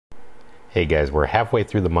Hey guys, we're halfway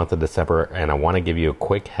through the month of December and I want to give you a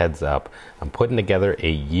quick heads up. I'm putting together a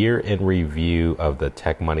year in review of the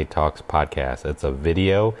Tech Money Talks podcast. It's a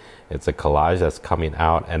video, it's a collage that's coming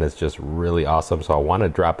out and it's just really awesome. So I want to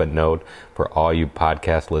drop a note for all you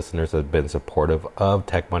podcast listeners that have been supportive of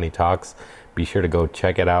Tech Money Talks. Be sure to go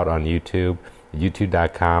check it out on YouTube,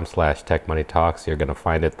 youtube.com/Tech Money Talks. You're going to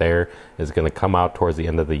find it there. It's going to come out towards the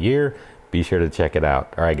end of the year. Be sure to check it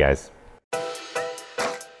out. All right, guys.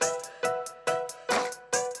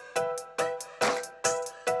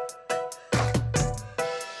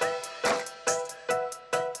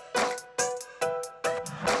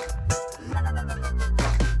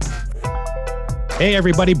 Hey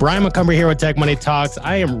everybody, Brian McCumber here with Tech Money Talks.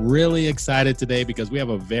 I am really excited today because we have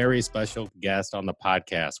a very special guest on the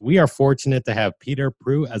podcast. We are fortunate to have Peter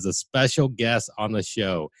Prue as a special guest on the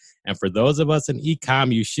show. And for those of us in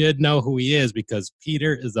e-com, you should know who he is because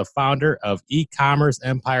Peter is the founder of E-Commerce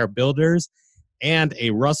Empire Builders and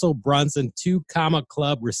a Russell Brunson 2 Comma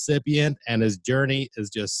Club recipient, and his journey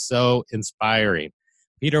is just so inspiring.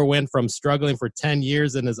 Peter went from struggling for 10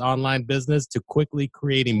 years in his online business to quickly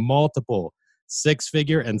creating multiple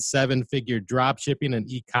 6-figure and 7-figure dropshipping and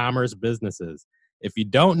e-commerce businesses. If you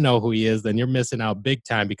don't know who he is, then you're missing out big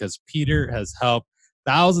time because Peter has helped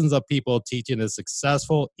thousands of people teaching his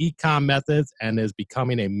successful e-com methods and is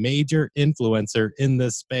becoming a major influencer in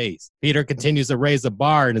this space. Peter continues to raise the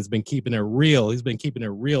bar and has been keeping it real. He's been keeping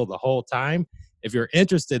it real the whole time. If you're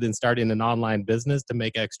interested in starting an online business to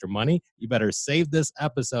make extra money, you better save this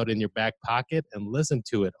episode in your back pocket and listen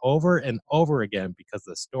to it over and over again because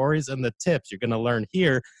the stories and the tips you're going to learn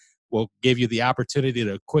here will give you the opportunity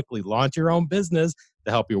to quickly launch your own business to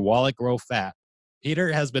help your wallet grow fat.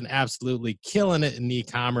 Peter has been absolutely killing it in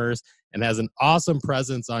e-commerce and has an awesome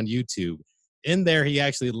presence on YouTube. In there, he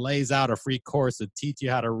actually lays out a free course to teach you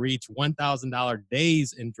how to reach $1,000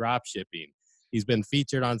 days in dropshipping. He's been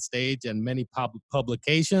featured on stage and many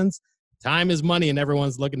publications. Time is money, and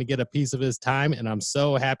everyone's looking to get a piece of his time, and I'm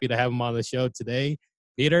so happy to have him on the show today.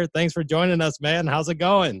 Peter, thanks for joining us, man. How's it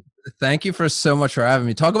going? Thank you for so much for having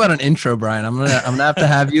me. Talk about an intro, Brian. I'm gonna have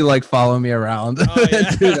to you follow me around. Oh,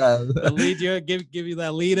 yeah. Lead you, give you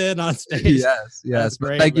that lead in on stage. Yes.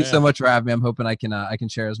 But thank you so much for having me. I'm hoping I can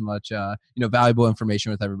share as much valuable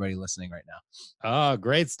information with everybody listening right now. Oh,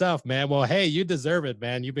 great stuff, man. Well, hey, you deserve it,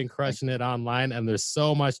 man. You've been crushing it online, and there's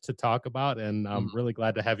so much to talk about, and I'm really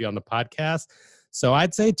glad to have you on the podcast. So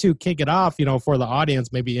I'd say to kick it off, for the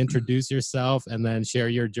audience, maybe introduce yourself and then share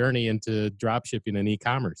your journey into dropshipping and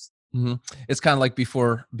e-commerce. Mm-hmm. It's kind of like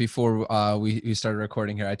before we started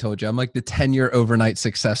recording here, I told you I'm like the 10-year overnight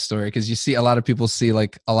success story because you see a lot of people see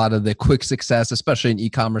like a lot of the quick success, especially in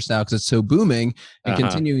e-commerce now because it's so booming and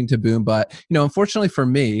continuing to boom. But, unfortunately for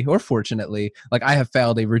me, or fortunately, like I have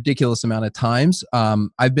failed a ridiculous amount of times.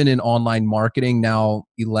 I've been in online marketing now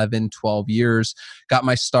 11, 12 years, got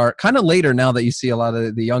my start kind of later now that you see a lot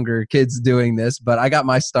of the younger kids doing this, but I got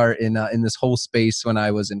my start in this whole space when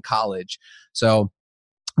I was in college. So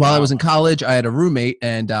while I was in college, I had a roommate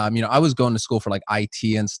and, I was going to school for like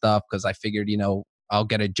IT and stuff because I figured, I'll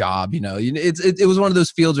get a job, it was one of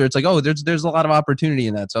those fields where it's like, oh, there's a lot of opportunity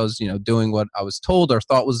in that. So I was, doing what I was told or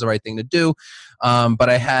thought was the right thing to do. But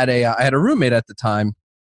I had a roommate at the time.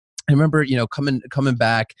 I remember, coming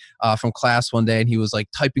back from class one day and he was like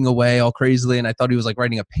typing away all crazily. And I thought he was like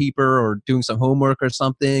writing a paper or doing some homework or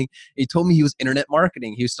something. He told me he was internet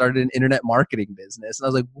marketing. He started an internet marketing business. And I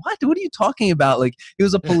was like, what are you talking about? Like he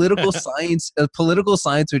was a political science,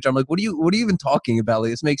 which I'm like, what are you even talking about?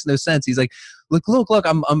 Like, this makes no sense. He's like, look,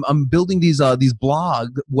 I'm building these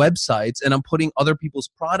blog websites and I'm putting other people's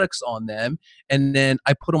products on them. And then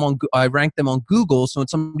I rank them on Google. So when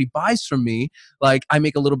somebody buys from me, like I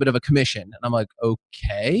make a little bit of a commission. And I'm like,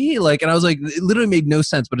 okay. And I was like, it literally made no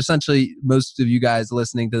sense. But essentially most of you guys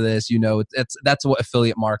listening to this, that's what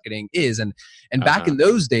affiliate marketing is. And back in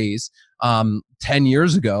those days, 10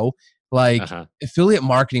 years ago, affiliate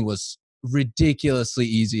marketing was ridiculously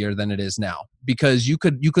easier than it is now because you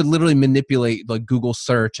could literally manipulate like Google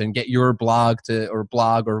search and get your blog or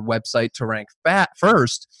website to rank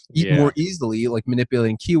first more easily, like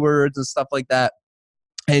manipulating keywords and stuff like that.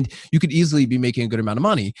 And you could easily be making a good amount of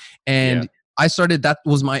money. And that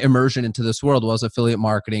was my immersion into this world, was affiliate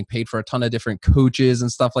marketing, paid for a ton of different coaches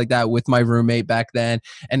and stuff like that with my roommate back then.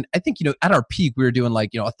 And I think, at our peak, we were doing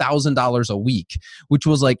like, $1,000 a week, which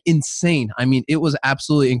was like insane. I mean, it was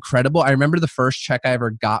absolutely incredible. I remember the first check I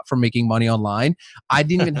ever got from making money online. I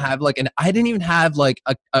didn't even have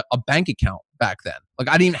a bank account back then.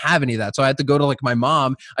 Like I didn't even have any of that. So I had to go to like my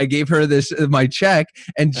mom. I gave her this, my check,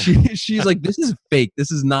 and she's like, this is fake.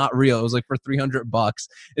 This is not real. It was like for $300,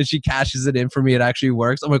 and she cashes it in for me. It actually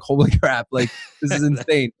works. I'm like, holy crap. Like this is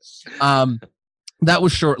insane. That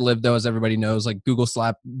was short-lived though, as everybody knows. Like Google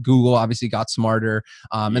obviously got smarter,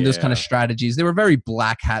 and those kind of strategies, they were very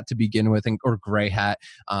black hat to begin with, or gray hat.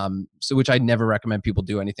 So which I never recommend people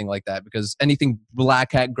do anything like that, because anything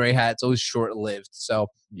black hat, gray hat, it's always short-lived. So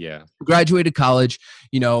graduated college,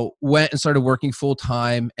 went and started working full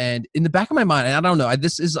time. And in the back of my mind, and I don't know,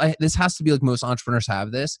 this has to be like most entrepreneurs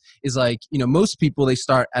have this, is like, most people, they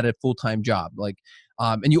start at a full-time job. Like,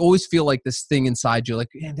 and you always feel like this thing inside you, like,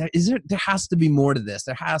 man, there has to be more to this.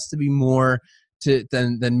 There has to be more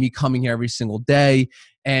than me coming here every single day.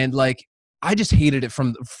 And like, I just hated it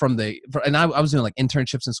and I was doing like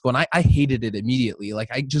internships in school, and I hated it immediately. Like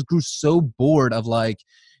I just grew so bored of like,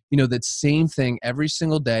 that same thing every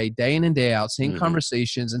single day, day in and day out, same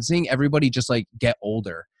conversations, and seeing everybody just like get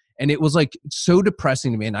older. And it was like so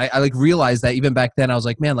depressing to me. And I like realized that even back then I was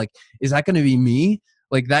like, man, like, is that going to be me?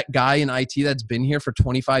 Like that guy in IT that's been here for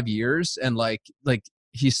 25 years and like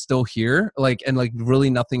he's still here, like, and like really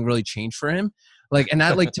nothing really changed for him. Like, and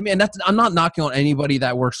that, like, to me, and that's, I'm not knocking on anybody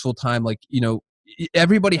that works full time. Like,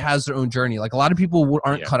 everybody has their own journey. Like a lot of people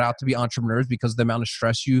aren't cut out to be entrepreneurs because of the amount of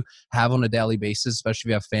stress you have on a daily basis, especially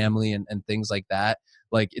if you have family and things like that.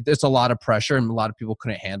 Like it's a lot of pressure, and a lot of people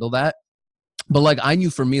couldn't handle that. But like, I knew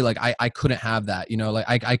for me, like I couldn't have that, like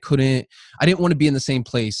I didn't want to be in the same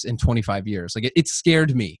place in 25 years. Like it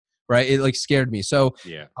scared me, right? It like scared me. So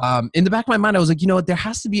in the back of my mind, I was like, there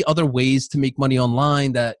has to be other ways to make money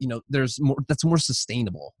online that, there's more, that's more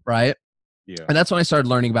sustainable, right? Yeah. And that's when I started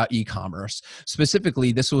learning about e-commerce.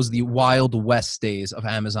 Specifically, this was the Wild West days of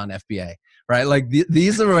Amazon FBA, right? Like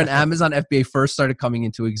these are when Amazon FBA first started coming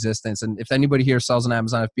into existence. And if anybody here sells on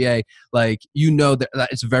Amazon FBA, like, that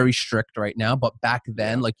it's very strict right now. But back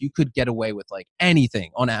then, like you could get away with like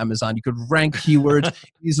anything on Amazon. You could rank keywords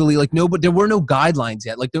easily. Like there were no guidelines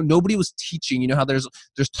yet. Like nobody was teaching, how there's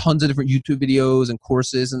tons of different YouTube videos and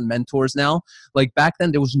courses and mentors now. Like back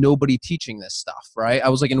then, there was nobody teaching this stuff, right? I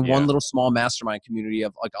was like in one little small mastermind community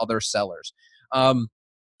of like other sellers.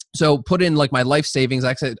 So put in like my life savings.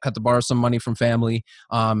 I actually had to borrow some money from family.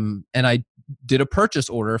 And I did a purchase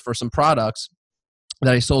order for some products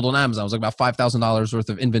that I sold on Amazon. It was like about $5,000 worth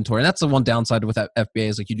of inventory. And that's the one downside with FBA,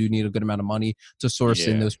 is like you do need a good amount of money to source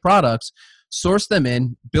in those products. Sourced them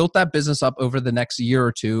in, built that business up over the next year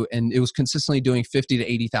or two, and it was consistently doing $50,000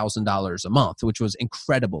 to $80,000 a month, which was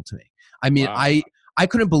incredible to me. I mean, wow. I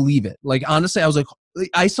couldn't believe it. Like, honestly, I was like,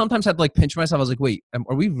 I sometimes had to like pinch myself. I was like, wait,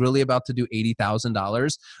 are we really about to do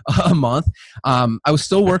 $80,000 a month? I was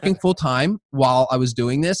still working full time while I was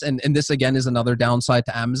doing this. And this again is another downside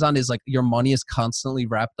to Amazon, is like your money is constantly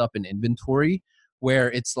wrapped up in inventory, where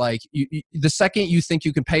it's like the second you think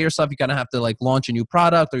you can pay yourself, you're going to have to like launch a new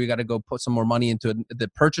product, or you got to go put some more money into the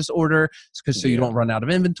purchase order so you don't run out of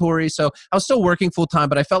inventory. So I was still working full time,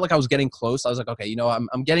 but I felt like I was getting close. I was like, okay,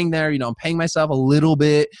 I'm getting there, I'm paying myself a little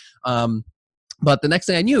bit. But the next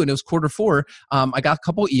thing I knew, and it was Q4, I got a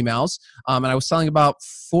couple emails, and I was selling about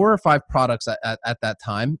 4 or 5 products at that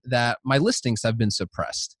time that my listings have been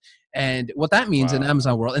suppressed. And what that means in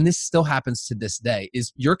Amazon world, and this still happens to this day,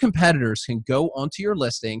 is your competitors can go onto your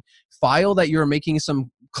listing, file that you're making some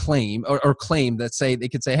claim or claim that they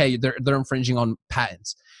could say, hey, they're infringing on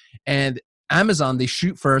patents. And Amazon, they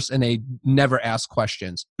shoot first and they never ask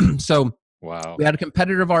questions. So we had a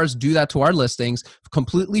competitor of ours do that to our listings,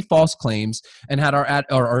 completely false claims, and had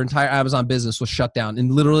our entire Amazon business was shut down in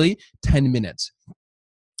literally 10 minutes.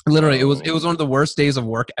 Literally, it was one of the worst days of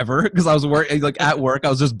work ever, because I was at work. I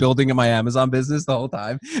was just building in my Amazon business the whole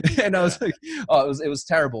time, and I was like, it was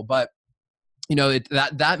terrible. But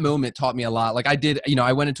that moment taught me a lot. Like I did,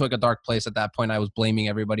 I went into like a dark place at that point. I was blaming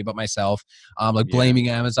everybody but myself, blaming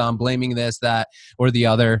Amazon, blaming this, that, or the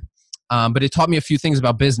other. But it taught me a few things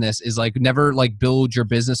about business, is like never like build your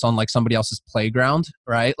business on like somebody else's playground,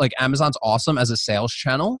 right? Like Amazon's awesome as a sales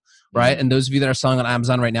channel, right? And those of you that are selling on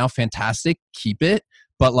Amazon right now, fantastic, keep it.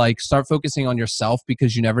 But like start focusing on yourself,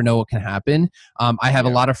 because you never know what can happen. I have a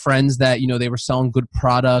lot of friends that, they were selling good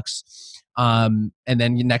products. And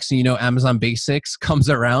then next thing you know, Amazon Basics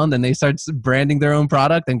comes around and they start branding their own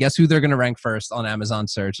product. And guess who they're going to rank first on Amazon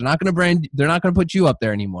search? They're not going to put you up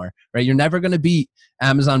there anymore, right? You're never going to beat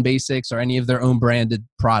Amazon Basics or any of their own branded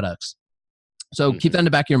products. So keep that in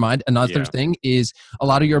the back of your mind. Another thing is, a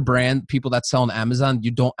lot of your brand people that sell on Amazon, you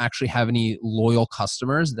don't actually have any loyal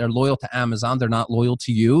customers. They're loyal to Amazon. They're not loyal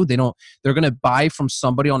to you. They're going to buy from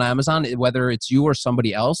somebody on Amazon, whether it's you or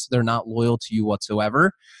somebody else. They're not loyal to you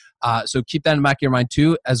whatsoever. So keep that in the back of your mind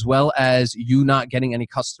too, as well as you not getting any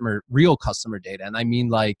real customer data. And I mean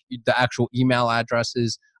like the actual email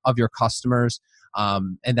addresses of your customers.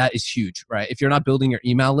 And that is huge, right? If you're not building your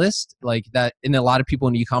email list like that, and a lot of people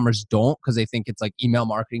in e-commerce don't because they think it's like email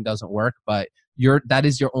marketing doesn't work, but that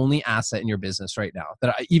is your only asset in your business right now.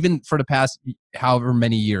 Even for the past however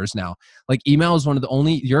many years now, like email is one of the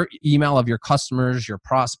only, your email of your customers, your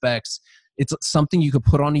prospects, it's something you could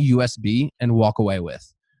put on a USB and walk away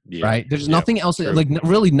with. Yeah, right? There's nothing else, true. like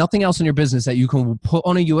really nothing else in your business that you can put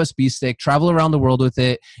on a USB stick, travel around the world with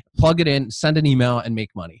it, plug it in, send an email and make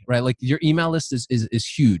money, right? Like your email list is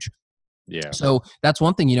huge. Yeah. So that's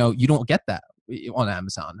one thing, you don't get that on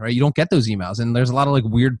Amazon, right? You don't get those emails. And there's a lot of like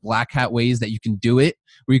weird black hat ways that you can do it,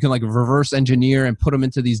 where you can like reverse engineer and put them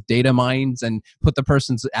into these data mines and put the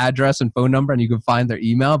person's address and phone number and you can find their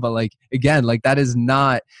email. But like, again, like that is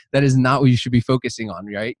not what you should be focusing on,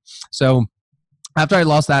 right? So after I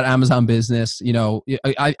lost that Amazon business, I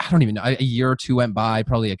don't even know, a year or two went by,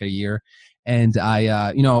 probably like a year. And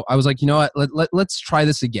I was like, you know what, let's try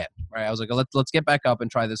this again, right? I was like, let's get back up and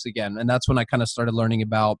try this again. And that's when I kind of started learning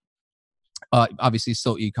about, obviously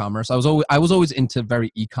still e-commerce. I was always into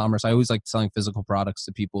very e-commerce. I always liked selling physical products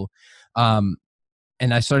to people. And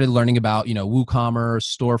I started learning about, WooCommerce,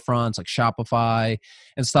 storefronts like Shopify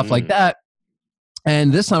and stuff like that.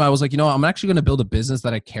 And this time I was like, I'm actually going to build a business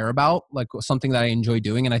that I care about, like something that I enjoy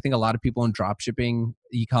doing. And I think a lot of people in dropshipping,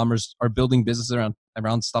 e-commerce are building businesses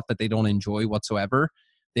around stuff that they don't enjoy whatsoever.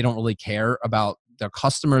 They don't really care about their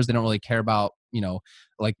customers. They don't really care about,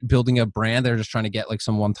 like building a brand. They're just trying to get like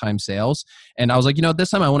some one-time sales. And I was like,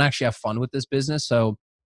 this time I want to actually have fun with this business. So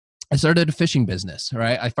I started a fishing business,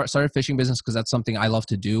 right? I started a fishing business because that's something I love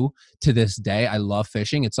to do to this day. I love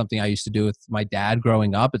fishing. It's something I used to do with my dad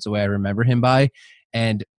growing up. It's the way I remember him by.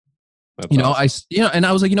 And That's awesome. and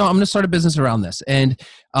I was like, I'm going to start a business around this. And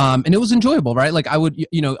it was enjoyable, right? Like I would,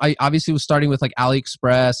 I obviously was starting with like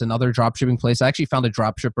AliExpress and other dropshipping places. I actually found a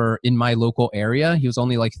dropshipper in my local area. He was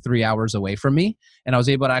only like 3 hours away from me. And I was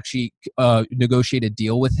able to actually negotiate a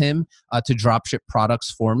deal with him to dropship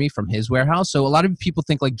products for me from his warehouse. So a lot of people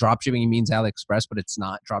think like dropshipping means AliExpress, but it's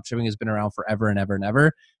not. Dropshipping has been around forever and ever and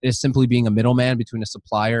ever. It is simply being a middleman between a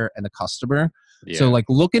supplier and a customer. Yeah. So like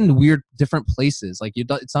look in weird different places. Like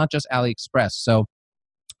it's not just AliExpress. So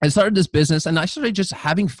I started this business and I started just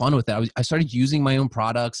having fun with it. I started using my own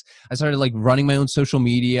products. I started like running my own social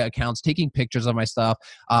media accounts, taking pictures of my stuff.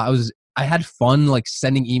 I had fun like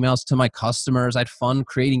sending emails to my customers. I had fun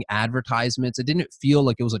creating advertisements. It didn't feel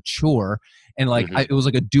like it was a chore. And like it was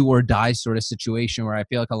like a do or die sort of situation where I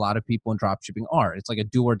feel like a lot of people in dropshipping are. It's like a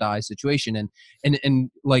do or die situation.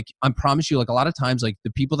 And like I promise you, like a lot of times, like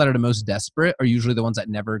the people that are the most desperate are usually the ones that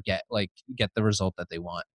never get the result that they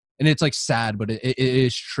want. And it's like sad, but it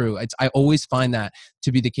is true. I always find that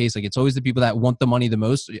to be the case. Like it's always the people that want the money the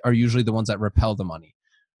most are usually the ones that repel the money.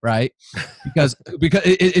 Right? Because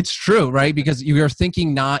it's true, right? Because you're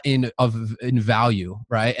thinking not in value,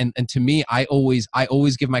 right? And to me, I always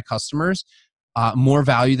give my customers more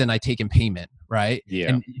value than I take in payment, right? Yeah.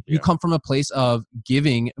 And if you come from a place of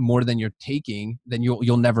giving more than you're taking, then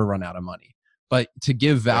you'll never run out of money. But to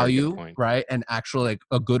give value, right, and actually like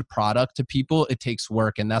a good product to people, it takes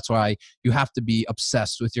work. And that's why you have to be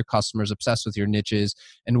obsessed with your customers, obsessed with your niches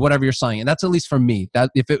and whatever you're selling. And that's at least for me. That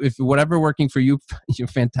if whatever working for you, you're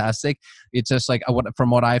fantastic. It's just like from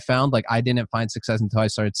what I found, like I didn't find success until I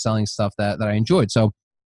started selling stuff that I enjoyed. So,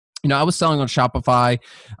 I was selling on Shopify.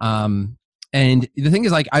 And the thing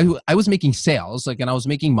is, like, I was making sales, like, and I was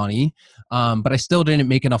making money, but I still didn't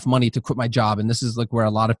make enough money to quit my job. And this is like where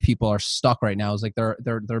a lot of people are stuck right now. Is like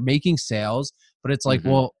they're making sales, but it's like,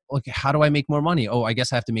 well, like, how do I make more money? Oh, I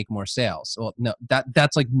guess I have to make more sales. Well, no,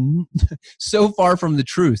 that's like so far from the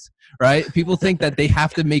truth, right? People think that they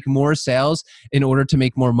have to make more sales in order to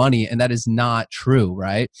make more money, and that is not true,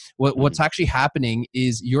 right? What's actually happening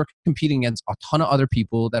is you're competing against a ton of other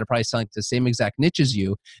people that are probably selling the same exact niche as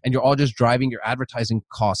you, and you're all just driving your advertising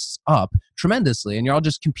costs up tremendously, and you're all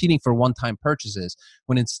just competing for one-time purchases,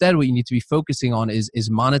 when instead what you need to be focusing on is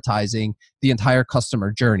monetizing the entire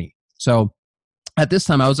customer journey. So at this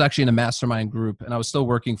time, I was actually in a mastermind group, and I was still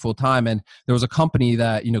working full time. And there was a company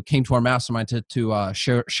that came to our mastermind to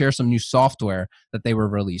share some new software that they were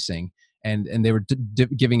releasing, and they were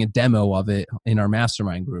giving a demo of it in our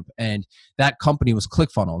mastermind group. And that company was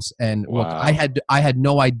ClickFunnels. And wow. Look, I had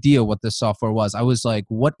no idea what this software was. I was like,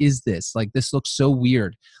 "What is this? Like, this looks so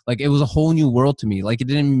weird." Like, it was a whole new world to me. Like, it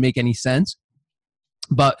didn't even make any sense.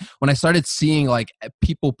 But when I started seeing like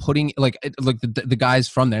people putting like the guys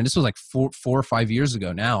from there, and this was like four or 5 years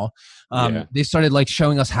ago now, they started like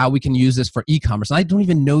showing us how we can use this for e-commerce. And I don't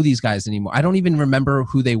even know these guys anymore. I don't even remember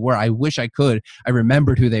who they were. I wish I could. I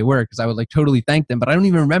remembered who they were because I would like totally thank them, but I don't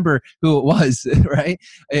even remember who it was, right?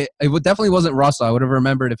 Definitely wasn't Russell. I would have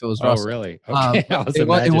remembered if it was Russell. Oh, really? Okay. I was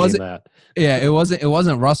it wasn't that. Yeah, it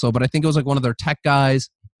wasn't Russell, but I think it was like one of their tech guys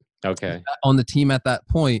on the team at that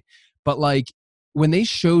point. But like when they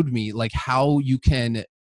showed me like how you can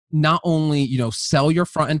not only, sell your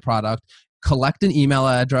front end product, collect an email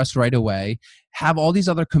address right away, have all these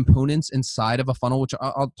other components inside of a funnel, which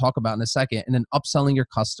I'll talk about in a second, and then upselling your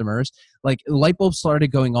customers, like light bulbs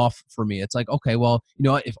started going off for me. It's like, okay, well,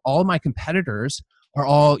 if all my competitors are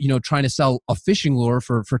all, trying to sell a fishing lure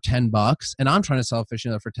for $10 and I'm trying to sell a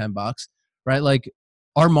fishing lure for $10, right? Like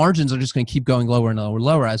our margins are just going to keep going lower and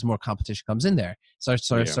lower as more competition comes in there. So I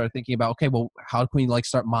started thinking about, okay, well, how can we like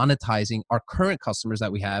start monetizing our current customers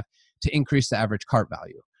that we have to increase the average cart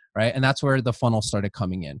value, right? And that's where the funnel started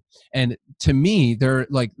coming in. And to me, they're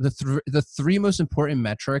like the three most important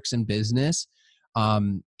metrics in business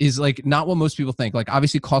is like not what most people think. Like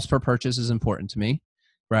obviously cost per purchase is important to me,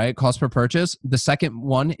 right? Cost per purchase. The second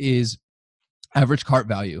one is average cart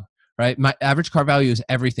value. Right? My average cart value is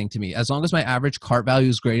everything to me. As long as my average cart value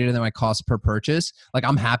is greater than my cost per purchase, like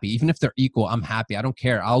I'm happy. Even if they're equal, I'm happy. I don't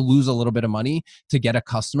care. I'll lose a little bit of money to get a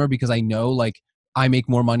customer because I know like I make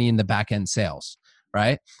more money in the back end sales.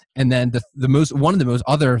 Right. And then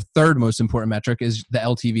third most important metric is the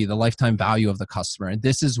LTV, the lifetime value of the customer. And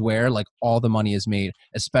this is where like all the money is made,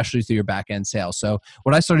 especially through your back end sales. So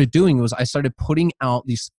what I started doing was I started putting out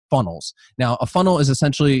these funnels. Now, a funnel is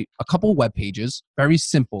essentially a couple web pages, very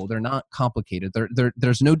simple. They're not complicated.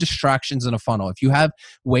 There's no distractions in a funnel. If you have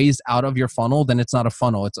ways out of your funnel, then it's not a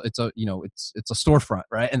funnel. It's a storefront,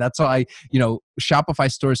 right? And that's why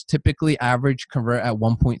Shopify stores typically average convert at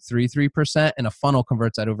 1.33%, and a funnel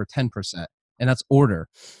converts at over 10%. And that's order,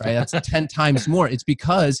 right? That's 10 times more. It's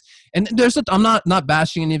because, and I'm not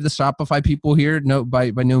bashing any of the Shopify people here, no,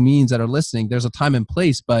 by no means that are listening. There's a time and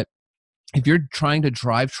place, but if you're trying to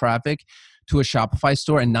drive traffic to a Shopify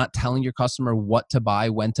store and not telling your customer what to buy,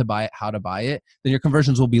 when to buy it, how to buy it, then your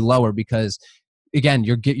conversions will be lower because, again,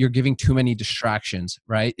 you're giving too many distractions,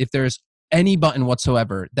 right? If there's any button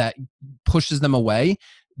whatsoever that pushes them away,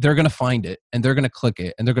 they're going to find it and they're going to click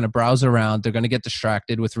it and they're going to browse around. They're going to get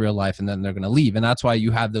distracted with real life and then they're going to leave. And that's why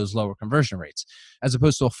you have those lower conversion rates, as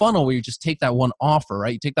opposed to a funnel where you just take that one offer,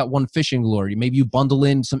 right? You take that one fishing lure. Maybe you bundle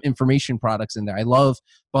in some information products in there. I love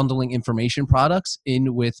bundling information products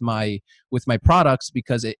in with my products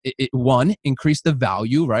because it one, increase the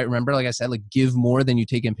value, right? Remember, like I said, like give more than you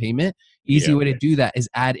take in payment. Easy way to do that is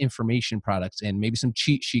add information products in, maybe some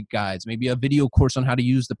cheat sheet guides, maybe a video course on how to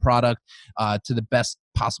use the product to the best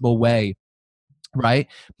possible way, right?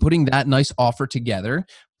 Putting that nice offer together,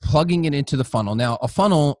 plugging it into the funnel. Now, a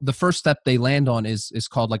funnel, the first step they land on is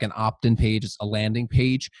called like an opt-in page. It's a landing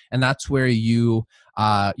page, and that's where you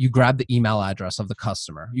grab the email address of the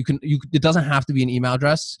customer. It doesn't have to be an email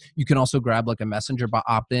address. You can also grab like a messenger bot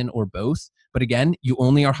opt-in or both. But again, you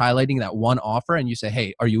only are highlighting that one offer, and you say,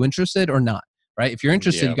 "Hey, are you interested or not?" Right? If you're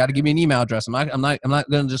interested, you got to give me an email address. I'm not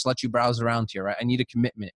going to just let you browse around here, right? I need a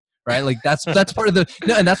commitment. Right, like that's part of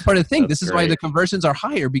and that's part of the thing. This is why the conversions are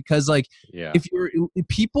higher because, like, if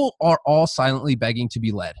people are all silently begging to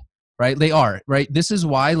be led, right? They are, right. This is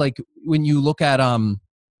why, like, when you look at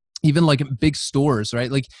even like big stores,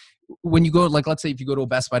 right? Like when you go, like, let's say if you go to a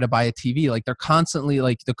Best Buy to buy a TV, like they're constantly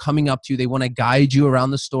like they're coming up to you. They want to guide you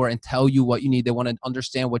around the store and tell you what you need. They want to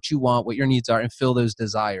understand what you want, what your needs are, and fill those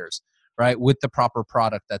desires, right, with the proper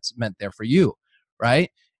product that's meant there for you,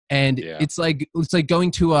 right? And it's like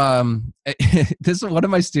going to this one of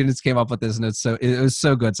my students came up with this, and it was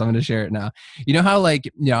so good. So I'm going to share it now. You know how, like,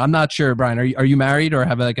 I'm not sure, Brian, are you married or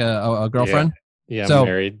have like a girlfriend? Yeah, I'm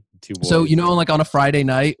married. 2 boys. So like on a Friday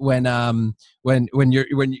night when and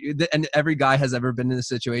every guy has ever been in this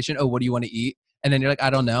situation. Oh, what do you want to eat? And then you're like, I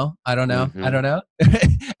don't know.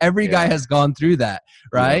 Every guy has gone through that,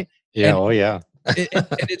 right? Yeah. And,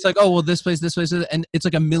 it's like, oh, well, this place, and it's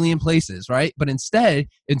like a million places, right? But instead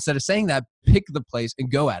of saying that, pick the place and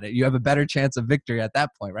go at it. You have a better chance of victory at that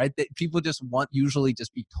point, right? People just usually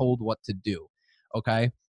just be told what to do, okay?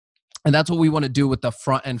 And that's what we want to do with the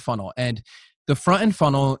front end funnel. And the front end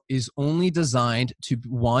funnel is only designed to,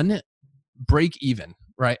 one, break even,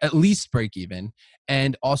 right? At least break even,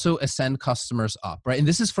 and also ascend customers up, right? And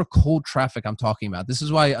this is for cold traffic I'm talking about. This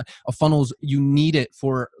is why a funnels, you need it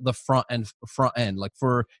for the front end, like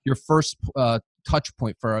for your first touch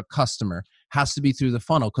point for a customer has to be through the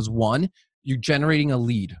funnel. Because one, you're generating a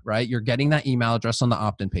lead, right? You're getting that email address on the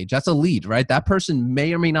opt-in page. That's a lead, right? That person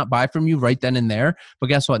may or may not buy from you right then and there, but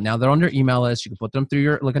guess what? Now they're on your email list. You can put them through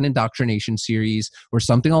your like an indoctrination series or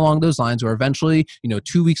something along those lines, where eventually,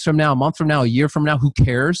 2 weeks from now, a month from now, a year from now, who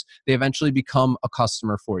cares? They eventually become a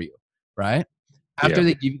customer for you, right? After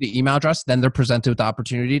they give you the email address, then they're presented with the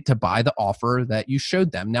opportunity to buy the offer that you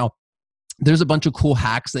showed them. Now, there's a bunch of cool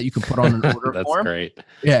hacks that you can put on an order That's form. great.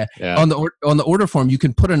 Yeah. On the order form, you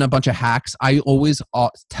can put in a bunch of hacks. I always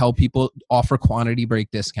tell people offer quantity break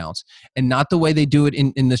discounts, and not the way they do it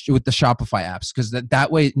in with the Shopify apps, because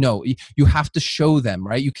that way, no, you have to show them,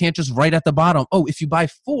 right? You can't just write at the bottom, oh, if you buy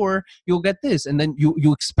 4, you'll get this, and then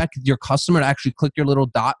you expect your customer to actually click your little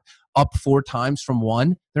dot up 4 times from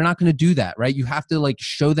 1. They're not going to do that, right? You have to like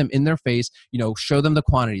show them in their face, show them the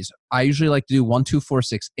quantities. I usually like to do 1, 2, 4,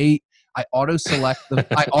 6, 8. I auto select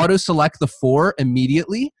the 4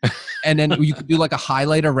 immediately, and then you can do like a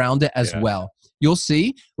highlight around it as well. You'll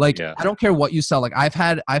see, I don't care what you sell. Like I've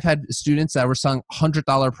had students that were selling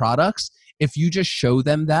 $100 products. If you just show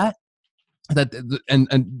them that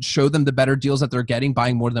and show them the better deals that they're getting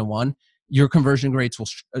buying more than one, your conversion rates will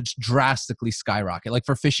drastically skyrocket. Like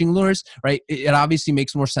for fishing lures, right? It obviously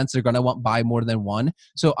makes more sense. They're going to buy more than one.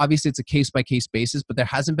 So obviously it's a case-by-case basis, but there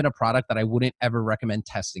hasn't been a product that I wouldn't ever recommend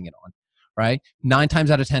testing it on, right? 9 times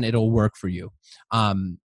out of 10, it'll work for you.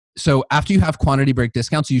 So after you have quantity break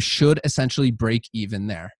discounts, you should essentially break even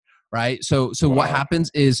there, right? So what happens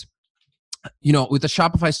is, with the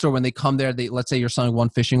Shopify store, when they come there, let's say you're selling one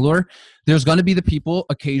fishing lure, there's going to be the people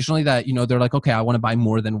occasionally that, they're like, okay, I want to buy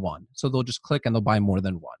more than one. So they'll just click and they'll buy more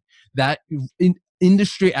than one. That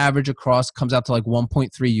industry average across comes out to like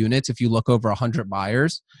 1.3 units. If you look over 100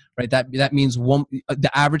 buyers, right? That means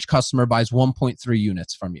the average customer buys 1.3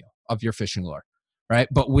 units from you of your fishing lure, right?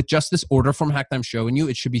 But with just this order form hack that I'm showing you,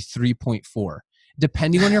 it should be 3.4.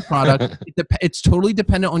 Depending on your product, it's totally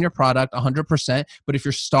dependent on your product, 100%. But if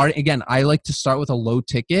you're starting, again, I like to start with a low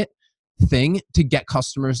ticket thing to get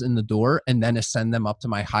customers in the door and then ascend them up to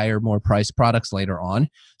my higher, more priced products later on.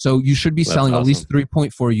 So you should be selling at least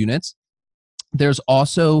 3.4 units. There's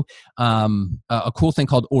also a cool thing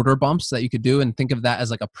called order bumps that you could do, and think of that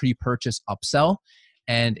as like a pre-purchase upsell.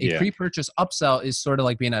 And a pre-purchase upsell is sort of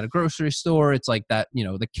like being at a grocery store. It's like that,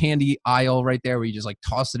 the candy aisle right there where you just like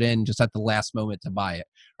toss it in just at the last moment to buy it,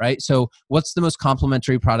 right? So what's the most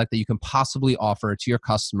complimentary product that you can possibly offer to your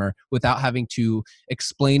customer without having to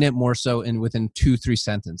explain it more so within 2-3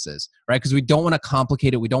 sentences, right? Because we don't want to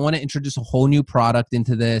complicate it. We don't want to introduce a whole new product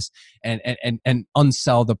into this and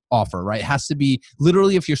unsell the offer, right? It has to be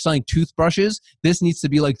literally, if you're selling toothbrushes, this needs to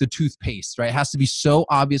be like the toothpaste, right? It has to be so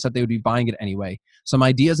obvious that they would be buying it anyway. Some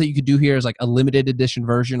ideas that you could do here is like a limited edition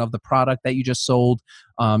version of the product that you just sold.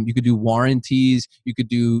 You could do warranties. You could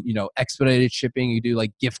do, expedited shipping. You could do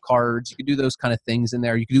like gift cards. You could do those kind of things in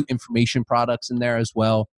there. You could do information products in there as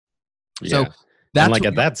well. Yeah. So that's and like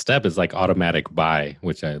at that step is like automatic buy,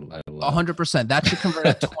 which I love. 100%. That should convert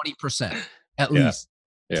at 20% at least.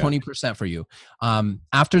 20% for you.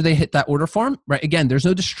 After they hit that order form, right? Again, there's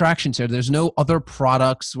no distractions here. There's no other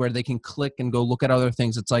products where they can click and go look at other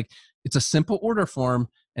things. It's like, it's a simple order form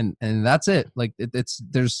and that's it. Like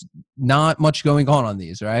there's not much going on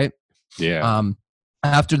these, right? Yeah.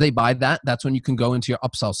 After they buy that, that's when you can go into your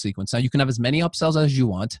upsell sequence. Now you can have as many upsells as you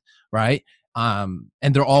want, right? And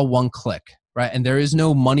they're all one click. Right. And there is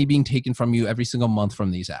no money being taken from you every single month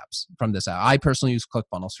from these apps, from this app. I personally use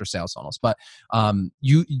ClickFunnels for sales funnels, but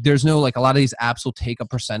there's no, like, a lot of these apps will take a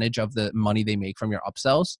percentage of the money they make from your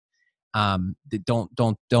upsells. They don't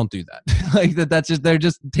do that. Like that's just,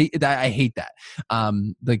 I hate that.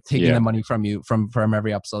 Like taking the money from you from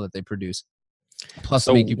every upsell that they produce. Plus,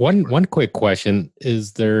 so one quick question: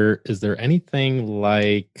 is there anything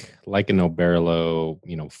like an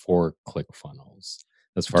Oberlo, for ClickFunnels?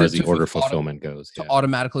 As far as the order fulfillment goes, to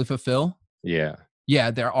automatically fulfill. Yeah,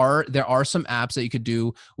 there are some apps that you could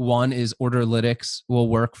do. One is Orderlytics will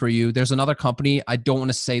work for you. There's another company, I don't want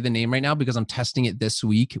to say the name right now because I'm testing it this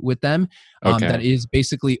week with them. That is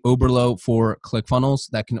basically Oberlo for ClickFunnels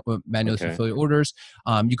that can manually fulfill your orders.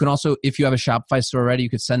 You can also, if you have a Shopify store already, you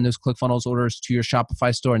could send those ClickFunnels orders to your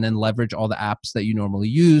Shopify store and then leverage all the apps that you normally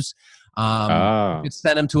use. You could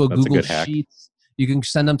send them to a Google Sheets. You can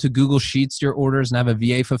send them to Google Sheets, your orders, and have a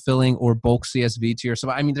VA fulfilling or bulk CSV to your.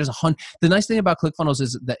 So, I mean, there's the nice thing about ClickFunnels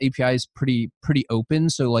is the API is pretty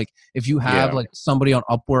open. So, like, if you have like somebody on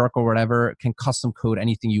Upwork or whatever, can custom code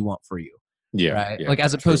anything you want for you, Yeah. Right. Yeah. Like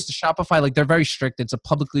as opposed to Shopify, like they're very strict. It's a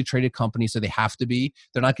publicly traded company, so they have to be.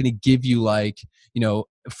 They're not going to give you like,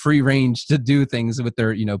 free range to do things with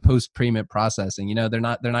their, post payment processing. They're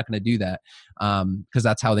not going to do that because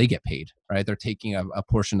that's how they get paid. Right. They're taking a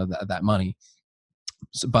portion of that money.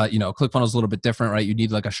 So, but ClickFunnels is a little bit different, right? You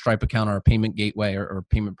need like a Stripe account or a payment gateway or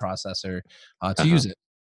payment processor to use it.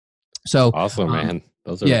 So awesome, man.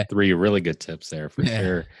 Those are yeah. 3 really good tips there for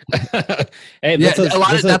sure. Hey, that's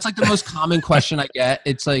like the most common question I get.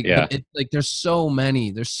 It's like, there's so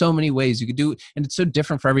many ways you could do, and it's so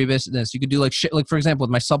different for every business. You could do like like for example,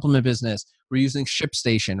 with my supplement business, we're using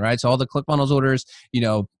ShipStation, right? So all the ClickFunnels orders,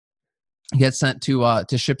 get sent to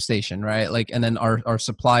ShipStation, right? Like, and then our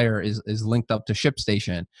supplier is linked up to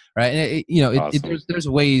ShipStation, right? And there's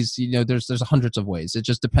ways, there's hundreds of ways. It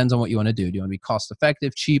just depends on what you want to do. Do you want to be cost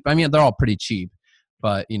effective, cheap? I mean, they're all pretty cheap,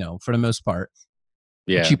 but for the most part,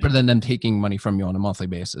 cheaper than them taking money from you on a monthly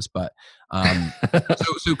basis. But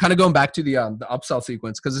so kind of going back to the upsell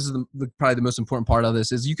sequence, because this is probably the most important part of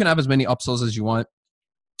this, is you can have as many upsells as you want.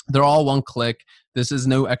 They're all one click. This is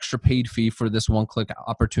no extra paid fee for this one click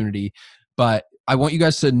opportunity. But I want you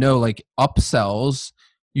guys to know, like, upsells,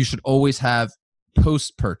 you should always have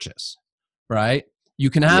post-purchase, right? You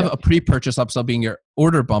can have a pre-purchase upsell being your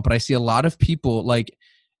order bump, but I see a lot of people like,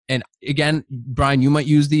 and again, Brian, you might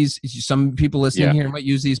use these. Some people listening here might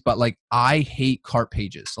use these, but like, I hate cart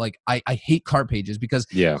pages. Like I hate cart pages because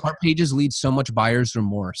cart pages lead so much buyer's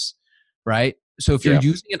remorse, right? So if you're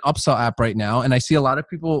using an upsell app right now, and I see a lot of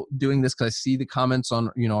people doing this because I see the comments on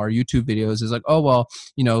our YouTube videos is like, oh well,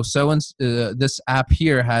 so and this app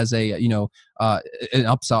here has a an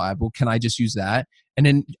upsell app. Well, can I just use that? And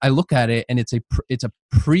then I look at it, and it's a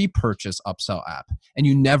pre-purchase upsell app, and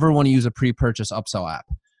you never want to use a pre-purchase upsell app.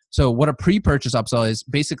 So what a pre-purchase upsell is,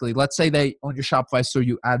 basically, let's say they on your Shopify store,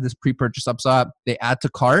 you add this pre-purchase upsell app, they add to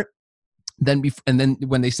cart, and then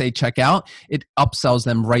when they say checkout, it upsells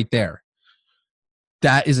them right there.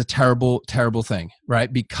 That is a terrible, terrible thing,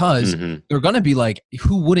 right? Because they're going to be like,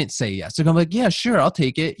 who wouldn't say yes? They're going to be like, yeah, sure, I'll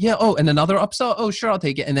take it. Yeah. Oh, and another upsell. Oh, sure, I'll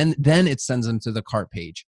take it. And then it sends them to the cart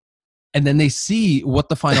page. And then they see what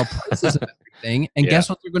the final price is of everything. And guess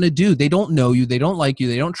what they're going to do? They don't know you. They don't like you.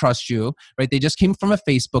 They don't trust you, right? They just came from a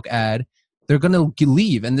Facebook ad. They're going to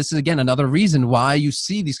leave. And this is, again, another reason why you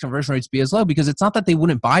see these conversion rates be as low, because it's not that they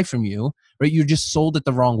wouldn't buy from you, right? You just sold it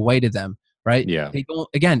the wrong way to them. Right? Yeah. They don't,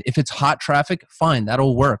 again, if it's hot traffic, fine,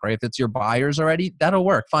 that'll work, right? If it's your buyers already, that'll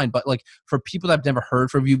work, fine. But like, for people that have never heard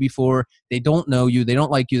from you before, they don't know you, they don't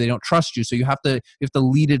like you, they don't trust you. So you have to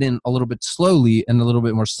lead it in a little bit slowly and a little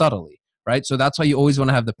bit more subtly, right? So that's why you always want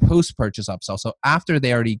to have the post-purchase upsell. So after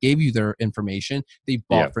they already gave you their information, they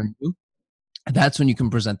bought from you, that's when you can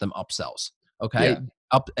present them upsells. Okay.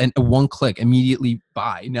 Up and one click, immediately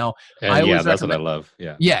buy. Now, that's what I love.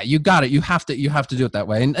 Yeah, you got it. You have to do it that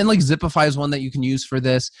way. And like Zipify is one that you can use for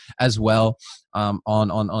this as well on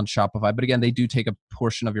Shopify. But again, they do take a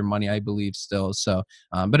portion of your money, I believe, still. So,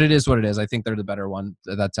 but it is what it is. I think they're the better one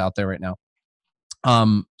that's out there right now.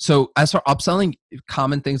 So as for upselling,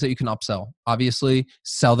 common things that you can upsell, obviously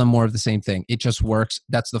sell them more of the same thing. It just works.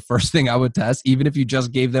 That's the first thing I would test. Even if you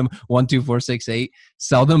just gave them 1, 2, 4, 6, 8,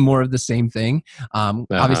 sell them more of the same thing.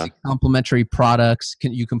 Obviously complementary products,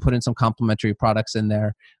 you can put in some complementary products in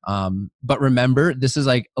there. But remember, this is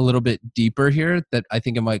like a little bit deeper here that I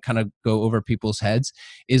think it might kind of go over people's heads,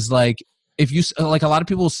 is like, if you, like, a lot of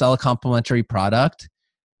people sell a complementary product,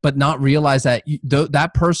 but not realize that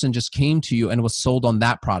that person just came to you and was sold on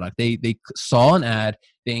that product. They saw an ad,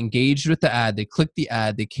 they engaged with the ad, they clicked the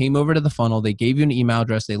ad, they came over to the funnel, they gave you an email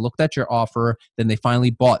address, they looked at your offer, then they finally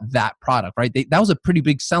bought that product, right? That was a pretty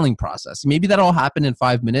big selling process. Maybe that all happened in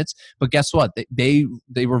 5 minutes, but guess what? They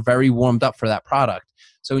were very warmed up for that product.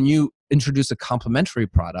 So when you introduce a complementary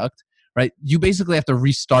product, right, you basically have to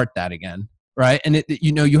restart that again, right? And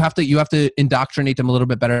you have to indoctrinate them a little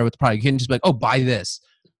bit better with the product. You can't just be like, oh, buy this.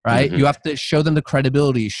 Right? You have to show them the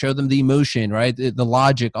credibility, show them the emotion, right? The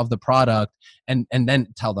logic of the product, and then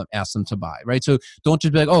ask them to buy, right? So don't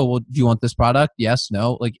just be like, oh, well, do you want this product? Yes,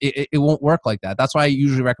 no. Like it won't work like that. That's why I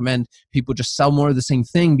usually recommend people just sell more of the same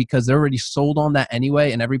thing, because they're already sold on that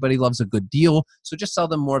anyway, and everybody loves a good deal. So just sell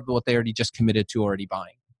them more of what they already just committed to already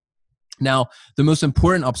buying. Now, the most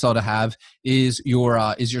important upsell to have is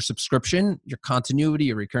your subscription, your continuity,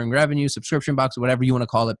 your recurring revenue, subscription box, whatever you want to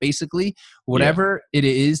call it. Basically, whatever it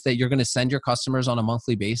is that you're going to send your customers on a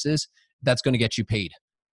monthly basis, that's going to get you paid,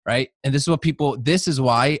 right? And this is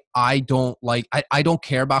why I don't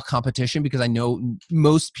care about competition, because I know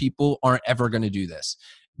most people aren't ever going to do this.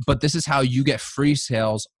 But this is how you get free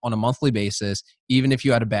sales on a monthly basis, even if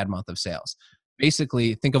you had a bad month of sales.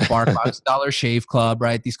 basically think of Barclays, Dollar Shave Club,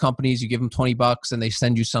 right? These companies, you give them $20 and they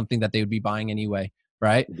send you something that they would be buying anyway,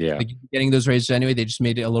 right? Yeah. Like getting those raises anyway, they just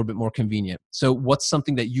made it a little bit more convenient. So what's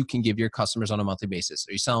something that you can give your customers on a monthly basis?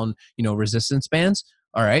 Are you selling, resistance bands?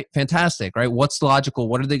 All right, fantastic, right? What's logical?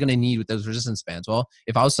 What are they going to need with those resistance bands? Well,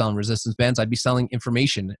 if I was selling resistance bands, I'd be selling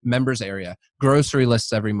information, members area, grocery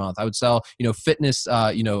lists every month. I would sell, fitness,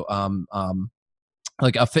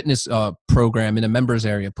 like a fitness program in a members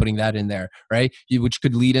area, putting that in there, right? Which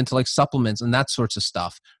could lead into like supplements and that sorts of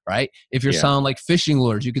stuff, right? If you're selling like fishing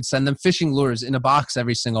lures, you could send them fishing lures in a box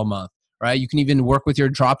every single month, right? You can even work with your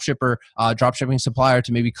dropshipping supplier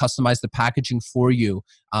to maybe customize the packaging for you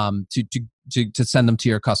to send them to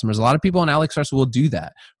your customers. A lot of people on AliExpress will do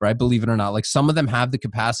that, right? Believe it or not. Like some of them have the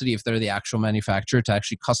capacity, if they're the actual manufacturer, to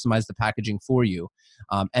actually customize the packaging for you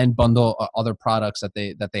and bundle other products that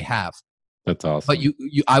they have. That's awesome.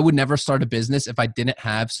 But I would never start a business if I didn't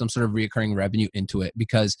have some sort of recurring revenue into it,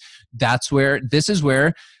 because this is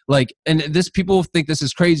where like, and this, people think this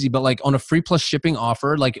is crazy, but like on a free plus shipping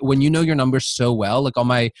offer, like when you know your numbers so well, like on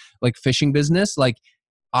my like fishing business, like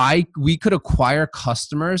we could acquire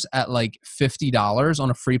customers at like $50 on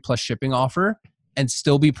a free plus shipping offer and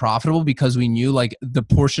still be profitable, because we knew like the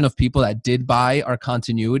portion of people that did buy our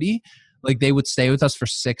continuity, like they would stay with us for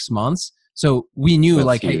 6 months. So we knew That's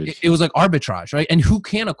like, huge. hey, it was like arbitrage, right? And who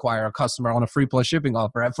can acquire a customer on a free plus shipping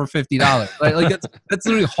offer for $50? Right? Like that's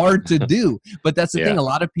literally hard to do. But that's the thing. A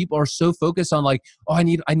lot of people are so focused on like, oh, I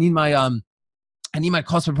need my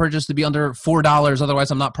cost per purchase to be under $4.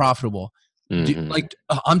 Otherwise I'm not profitable.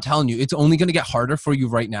 I'm telling you, it's only going to get harder for you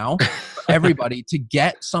right now, for everybody, to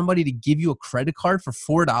get somebody to give you a credit card for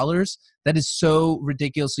 $4. That is so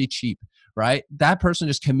ridiculously cheap, right? That person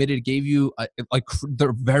just committed, gave you like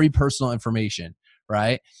their very personal information,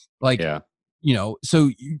 right? Like,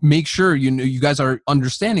 so make sure you guys are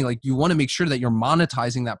understanding, like you want to make sure that you're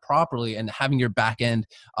monetizing that properly and having your back end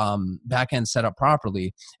set up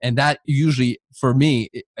properly. And that usually for me,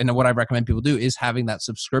 and what I recommend people do, is having that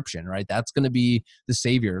subscription, right? That's going to be the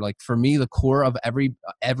savior. Like for me, the core of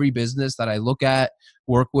every business that I look at,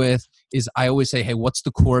 work with, is I always say, hey, what's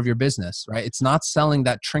the core of your business, right? It's not selling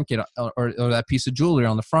that trinket or that piece of jewelry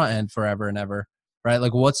on the front end forever and ever. Right?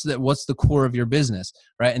 Like what's the core of your business,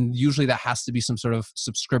 right? And usually that has to be some sort of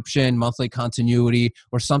subscription, monthly continuity,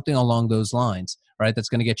 or something along those lines, right? That's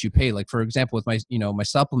going to get you paid. Like for example, with my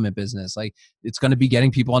supplement business, like it's going to be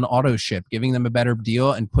getting people on auto ship, giving them a better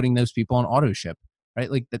deal and putting those people on auto ship,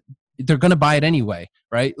 right? Like they're going to buy it anyway,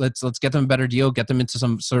 right? Let's get them a better deal, get them into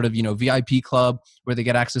some sort of, VIP club where they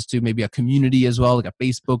get access to maybe a community as well, like a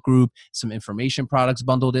Facebook group, some information products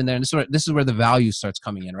bundled in there. And this is where the value starts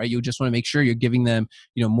coming in, right? You just want to make sure you're giving them,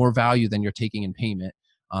 more value than you're taking in payment.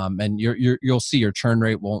 And you'll see your churn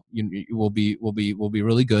rate will be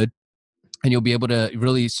really good. And you'll be able to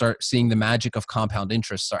really start seeing the magic of compound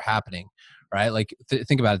interest start happening, right? Like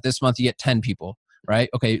think about it. This month you get 10 people.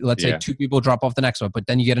 Right? Okay. Let's say 2 people drop off the next one, but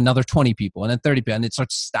then you get another 20 people and then 30 people, and it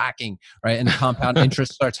starts stacking, right? And the compound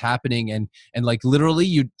interest starts happening. And like literally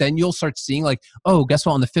you'll start seeing like, oh, guess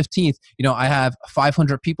what? On the 15th, I have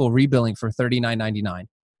 500 people rebilling for $39.99,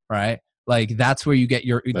 right? Like that's where you get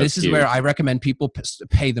this is huge. Where I recommend people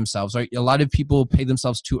pay themselves, right? A lot of people pay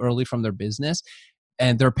themselves too early from their business,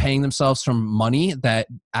 and they're paying themselves from money that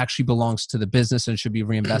actually belongs to the business and should be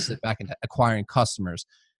reinvested back into acquiring customers.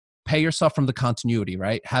 Pay yourself from the continuity,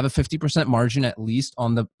 right? Have a 50% margin at least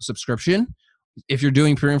on the subscription. If you're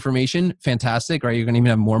doing pure information, fantastic, right? You're going to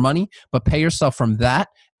even have more money, but pay yourself from that.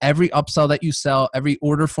 Every upsell that you sell, every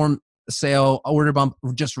order form sale, order bump,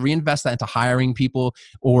 just reinvest that into hiring people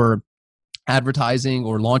or advertising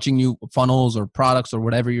or launching new funnels or products or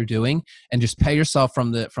whatever you're doing, and just pay yourself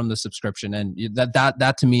from the subscription. And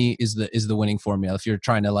that to me is the winning formula if you're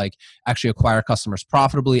trying to like actually acquire customers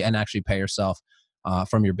profitably and actually pay yourself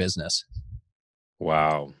from your business.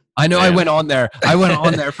 Wow. I know, man. I went on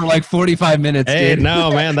there for like 45 minutes. Hey, dude.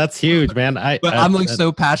 No, man, that's huge, man. But I'm like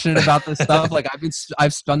so passionate about this stuff. Like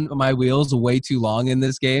I've spun my wheels way too long in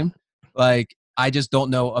this game. Like I just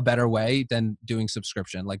don't know a better way than doing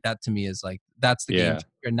subscription. Like that to me is like, that's the game.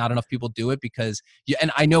 And not enough people do it because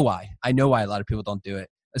and I know why a lot of people don't do it,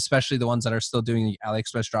 especially the ones that are still doing the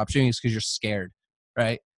AliExpress dropshipping, is because you're scared,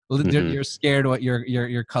 right? You're scared what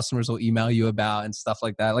your customers will email you about and stuff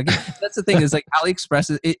like that. Like that's the thing is like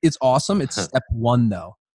AliExpress it's awesome. It's step one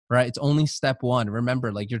though, right? It's only step one.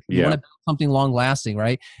 Remember, like you want to build something long lasting,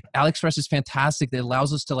 right? AliExpress is fantastic. It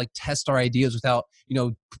allows us to like test our ideas without,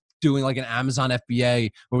 doing like an Amazon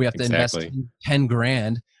FBA where we have to invest 10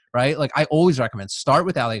 grand, right? Like I always recommend start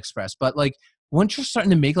with AliExpress, but like once you're starting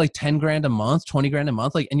to make like 10 grand a month, 20 grand a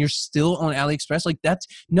month, like, and you're still on AliExpress, like that's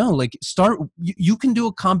no, like start, you can do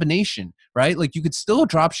a combination, right? Like you could still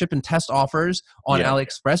drop ship and test offers on Yeah.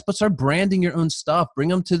 AliExpress, but start branding your own stuff, bring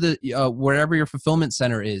them to the, wherever your fulfillment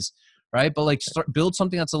center is. Right. But like build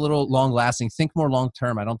something that's a little long lasting, think more long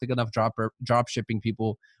term. I don't think enough drop shipping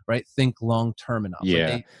people, right, think long term enough. Like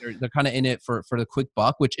Yeah. they're kind of in it for the quick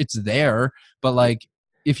buck, which it's there. But like,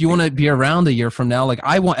 if you want to be around a year from now, like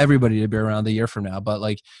I want everybody to be around a year from now, but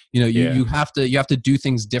like, you have to do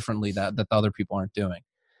things differently that the other people aren't doing.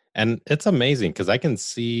 And it's amazing because I can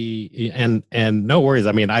see, and no worries.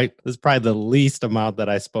 I mean, this is probably the least amount that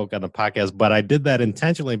I spoke on the podcast, but I did that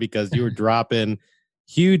intentionally because you were dropping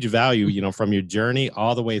huge value, from your journey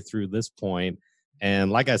all the way through this point.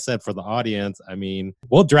 And like I said, for the audience, I mean,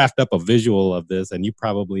 we'll draft up a visual of this, and you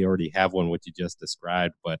probably already have one, what you just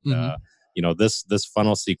described. But this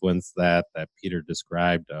funnel sequence that Peter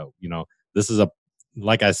described, this is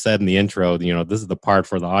like I said in the intro, this is the part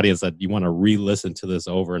for the audience that you want to re-listen to this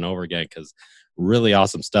over and over again because really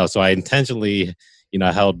awesome stuff. So I intentionally,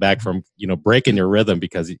 held back from, breaking your rhythm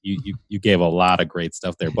because you gave a lot of great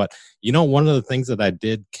stuff there. But, one of the things that I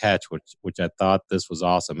did catch, which I thought this was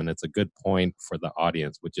awesome, and it's a good point for the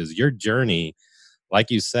audience, which is your journey. Like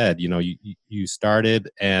you said, you started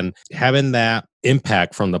and having that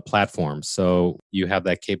impact from the platform. So you have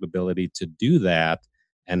that capability to do that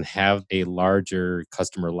and have a larger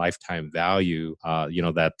customer lifetime value,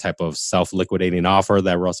 that type of self-liquidating offer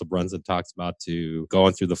that Russell Brunson talks about, to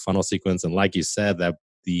going through the funnel sequence. And like you said, that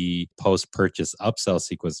the post-purchase upsell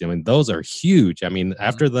sequence, I mean, those are huge. I mean,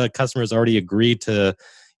 after the customers already agreed to,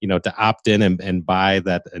 to opt in and buy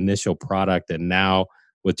that initial product, and now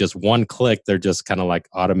with just one click, they're just kind of like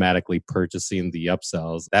automatically purchasing the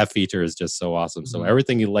upsells. That feature is just so awesome. So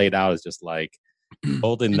everything you laid out is just like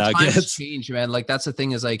golden nuggets. Times change, man. Like that's the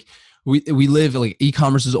thing is like we live, like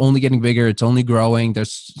e-commerce is only getting bigger. It's only growing.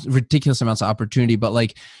 There's ridiculous amounts of opportunity, but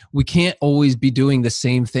like we can't always be doing the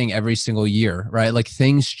same thing every single year, right? Like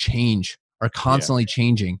things change, are constantly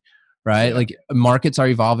changing, right? Yeah. Like markets are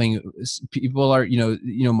evolving. People are,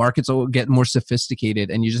 markets will get more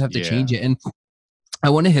sophisticated, and you just have to change it. And I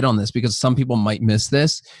want to hit on this because some people might miss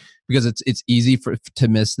this, because it's easy to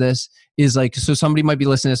miss this. Is like, so somebody might be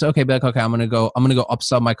listening to this, okay, but okay, I'm gonna go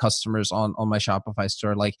upsell my customers on my Shopify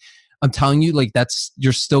store. Like I'm telling you, like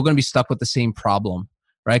you're still gonna be stuck with the same problem,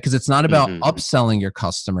 right? Because it's not about upselling your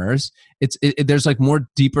customers. There's like more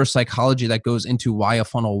deeper psychology that goes into why a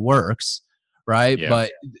funnel works, right? Yeah.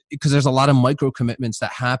 But because there's a lot of micro commitments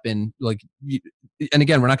that happen, like, and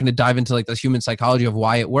again, we're not going to dive into like the human psychology of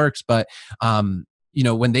why it works, but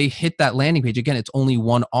when they hit that landing page, again, it's only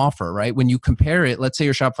one offer, right? When you compare it, let's say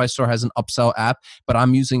your Shopify store has an upsell app, but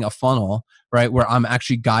I'm using a funnel, right, where I'm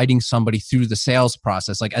actually guiding somebody through the sales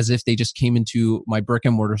process, like as if they just came into my brick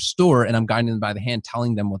and mortar store and I'm guiding them by the hand,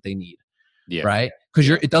 telling them what they need. Yeah. Right. Because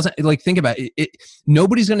it doesn't, like, think about it.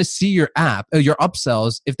 Nobody's going to see your app, your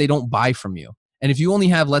upsells, if they don't buy from you. And if you only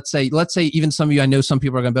have, let's say even some of you, I know some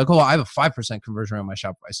people are going to be like, oh, I have a 5% conversion on my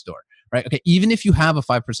Shopify store, right? Okay. Even if you have a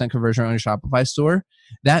 5% conversion on your Shopify store,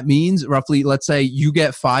 that means roughly, let's say you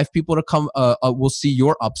get 5 people to come, will see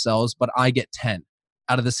your upsells, but I get 10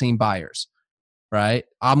 out of the same buyers, right?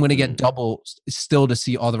 I'm going to get double still to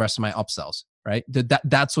see all the rest of my upsells, right?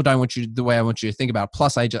 That's what the way I want you to think about it.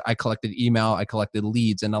 Plus I collected email, I collected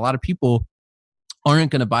leads, and a lot of people aren't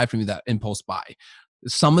going to buy from you that impulse buy.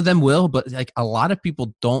 Some of them will, but like a lot of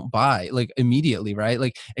people don't buy like immediately, right?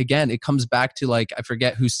 Like, again, it comes back to, like, I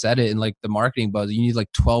forget who said it in like the marketing buzz. You need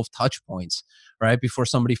like 12 touch points, right? Before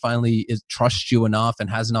somebody finally trusts you enough and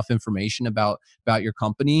has enough information about your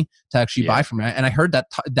company to actually buy from it. And I heard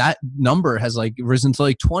that number has like risen to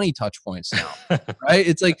like 20 touch points now, right?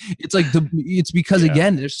 It's because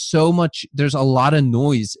again, there's a lot of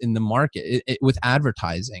noise in the market with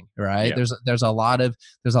advertising, right? Yeah. There's a lot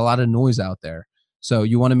of noise out there. So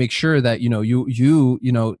you want to make sure that,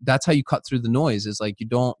 that's how you cut through the noise, is like, you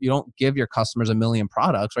don't give your customers a million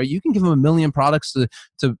products, right? You can give them a million products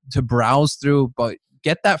to browse through, but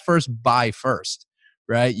get that first buy first,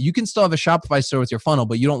 right? You can still have a Shopify store with your funnel,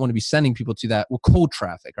 but you don't want to be sending people to that cold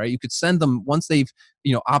traffic, right? You could send them once they've,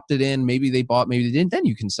 opted in, maybe they bought, maybe they didn't, then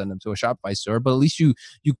you can send them to a Shopify store, but at least you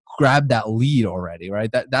grab that lead already,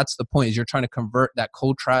 right? That's the point, is you're trying to convert that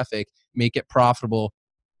cold traffic, make it profitable,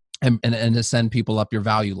 and to send people up your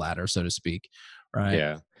value ladder, so to speak, right?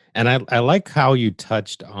 Yeah. And I like how you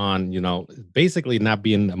touched on, basically not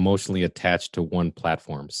being emotionally attached to one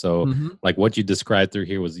platform. So like what you described through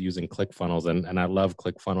here was using ClickFunnels, and I love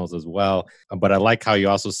ClickFunnels as well. But I like how you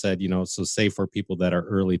also said, so say for people that are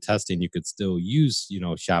early testing, you could still use,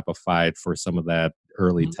 Shopify for some of that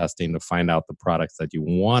early testing to find out the products that you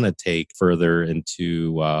want to take further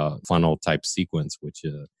into funnel type sequence, which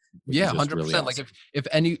is Yeah, just really 100%. awesome. Like if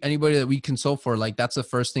anybody that we consult for, like that's the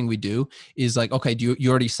first thing we do is like, okay, you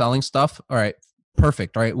already selling stuff? All right.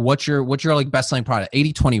 Perfect. All right. What's your like best selling product?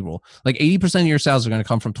 80-20 rule. Like 80% of your sales are going to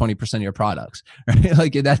come from 20% of your products. Right.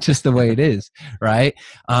 Like that's just the way it is. Right.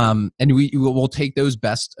 And we'll take those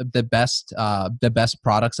the best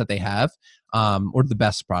products that they have, or the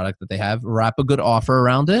best product that they have, wrap a good offer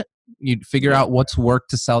around it. You figure out what's worked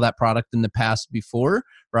to sell that product in the past before,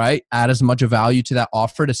 right? Add as much value to that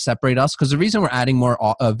offer to separate us. Because the reason we're adding more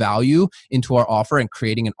value into our offer and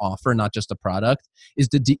creating an offer, not just a product, is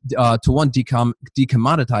to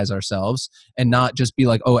decommoditize ourselves and not just be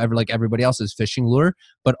like, oh, like everybody else's fishing lure,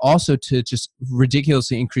 but also to just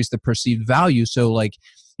ridiculously increase the perceived value. So like,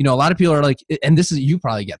 a lot of people are like, and this is, you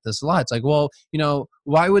probably get this a lot. It's like, well,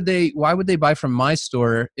 why would they buy from my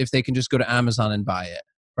store if they can just go to Amazon and buy it?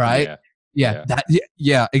 Right.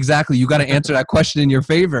 Yeah, exactly. You got to answer that question in your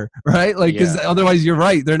favor, right? Like, because otherwise you're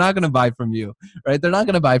right. They're not going to buy from you, right? They're not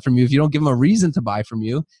going to buy from you if you don't give them a reason to buy from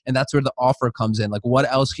you. And that's where the offer comes in. Like,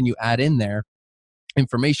 what else can you add in there?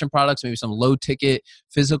 Information products, maybe some low ticket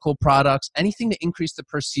physical products, anything to increase the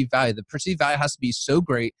perceived value. The perceived value has to be so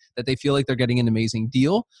great that they feel like they're getting an amazing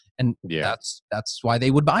deal. And that's why they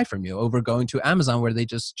would buy from you over going to Amazon where they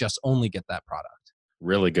just only get that product.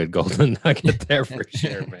 Really good golden nugget there for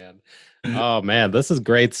sure, man. Oh man, this is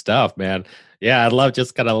great stuff, man. Yeah, I love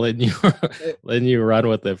just kind of letting you run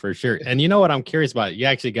with it for sure. And you know what I'm curious about? You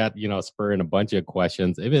actually got, spurring a bunch of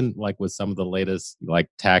questions, even like with some of the latest like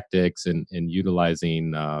tactics and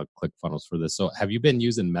utilizing ClickFunnels for this. So have you been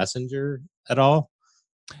using Messenger at all?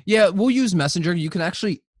 Yeah, we'll use Messenger. You can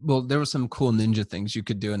actually, there were some cool ninja things you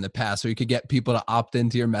could do in the past, so you could get people to opt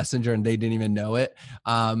into your Messenger and they didn't even know it.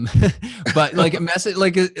 But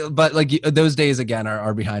like those days again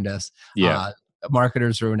are behind us. Yeah.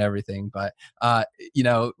 Marketers ruin everything, but I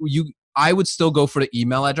would still go for the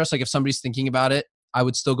email address. Like if somebody's thinking about it, I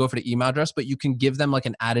would still go for the email address, but you can give them like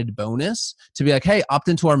an added bonus to be like, hey, opt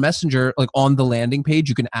into our Messenger. Like on the landing page,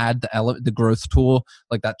 you can add the growth tool,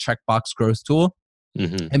 like that checkbox growth tool.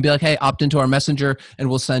 Mm-hmm. And be like, hey, opt into our Messenger and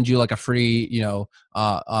we'll send you like a free,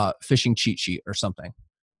 phishing cheat sheet or something.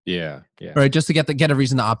 Yeah. Right. Just to get a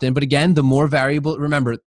reason to opt in. But again, the more variable,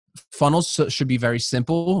 remember, funnels should be very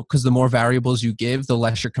simple because the more variables you give, the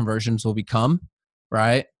less your conversions will become.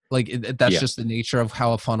 Right. Like that's just the nature of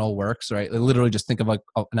how a funnel works, right? Like, literally just think of like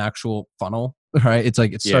an actual funnel, right? It's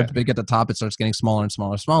like it starts big at the top, it starts getting smaller and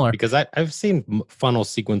smaller and smaller. Because I've seen funnel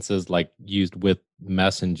sequences like used with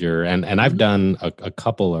Messenger and I've done a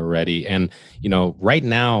couple already. And, right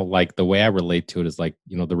now, like the way I relate to it is like,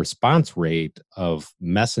 the response rate of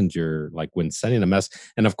Messenger, like when sending a mess,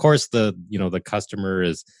 and of course the customer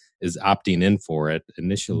is opting in for it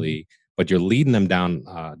initially. But you're leading them down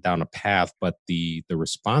a path, but the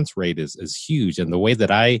response rate is huge. And the way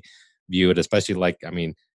that I view it, especially like, I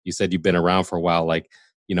mean, you said you've been around for a while, like,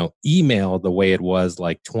 email the way it was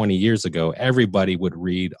like 20 years ago, everybody would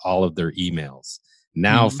read all of their emails.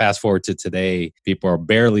 Now, fast forward to today, people are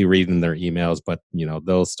barely reading their emails, but,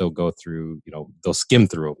 they'll still go through, they'll skim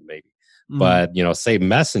through them maybe. But, say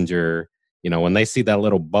Messenger, when they see that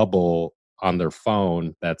little bubble on their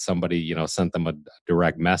phone that somebody, sent them a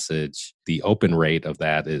direct message, the open rate of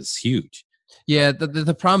that is huge. Yeah.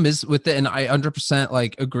 The problem is with it, and I 100%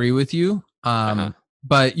 like agree with you.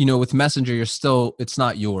 But with Messenger, it's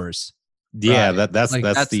not yours. Yeah, right? that's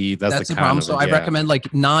the problem. So I recommend like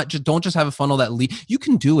don't just have a funnel that you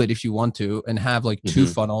can do it if you want to and have like two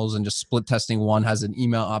funnels and just split testing. One has an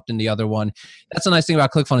email opt-in, the other one. That's a nice thing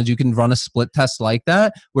about ClickFunnels. You can run a split test like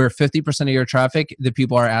that where 50% of your traffic, the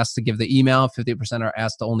people are asked to give the email, 50% are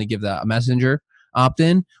asked to only give the Messenger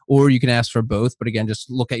opt-in, or you can ask for both. But again,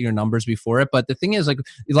 just look at your numbers before it. But the thing is, like,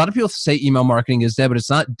 a lot of people say email marketing is dead, but it's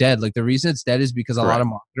not dead. Like the reason it's dead is because a lot of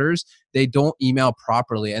marketers, they don't email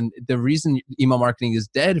properly. And the reason email marketing is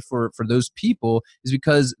dead for those people is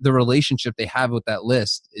because the relationship they have with that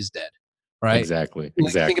list is dead. Right? Exactly.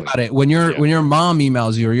 Like, think about it. When your mom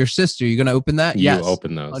emails you or your sister, you're going to open that? You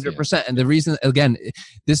open those. 100%. Yeah. And the reason, again,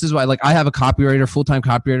 this is why, like, I have a copywriter, full-time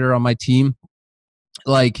copywriter on my team.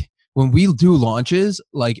 Like, when we do launches,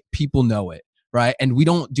 like, people know it, right? And we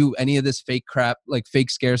don't do any of this fake crap, like fake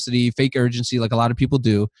scarcity, fake urgency, like a lot of people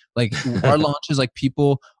do. Like our launches, like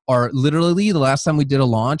people are literally, the last time we did a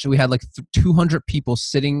launch, we had like 200 people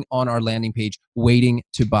sitting on our landing page waiting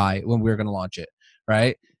to buy when we were going to launch it,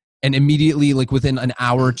 right? And immediately, like within an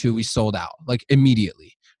hour or two, we sold out, like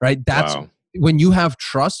immediately, right? That's when you have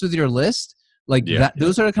trust with your list. Like Yeah. that,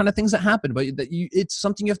 those are the kind of things that happen, but it's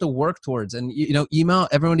something you have to work towards. And email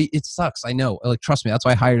everybody, it sucks. I know, like, trust me, that's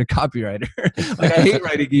why I hired a copywriter. Like, I hate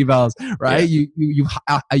writing emails, right? Yeah. You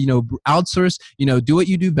outsource, do what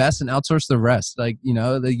you do best and outsource the rest. Like, you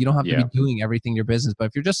don't have to be doing everything in your business, but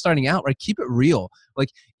if you're just starting out, right, keep it real. Like,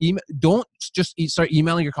 don't just start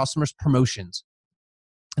emailing your customers promotions.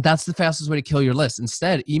 That's the fastest way to kill your list.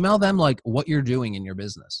 Instead, email them like what you're doing in your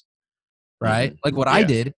business. Right? Like what I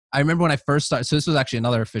did, I remember when I first started, so this was actually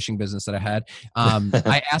another fishing business that I had.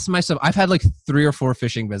 I asked myself, I've had like 3 or 4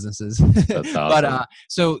 fishing businesses. That's awesome. But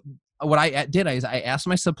so what I did is I asked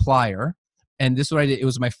my supplier, and this is what I did. It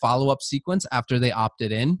was my follow-up sequence after they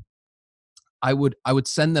opted in. I would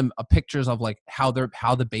send them pictures of like how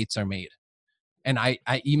the baits are made. And I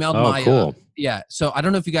emailed cool. So I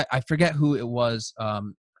don't know if you guys, I forget who it was.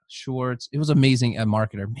 Schwartz. It was amazing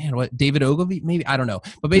marketer. Man, what, David Ogilvy? Maybe, I don't know.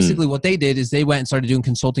 But basically what they did is they went and started doing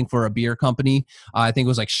consulting for a beer company. I think it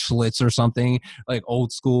was like Schlitz or something, like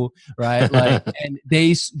old school, right? Like, and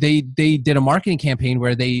they did a marketing campaign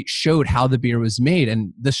where they showed how the beer was made.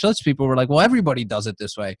 And the Schlitz people were like, well, everybody does it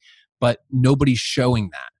this way, but nobody's showing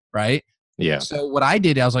that, right? Yeah. So what I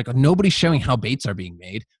did, I was like, nobody's showing how baits are being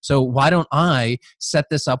made. So why don't I set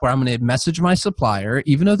this up where I'm going to message my supplier,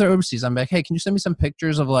 even though they're overseas. I'm like, hey, can you send me some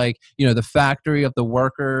pictures of like, the factory, of the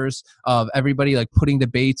workers, of everybody like putting the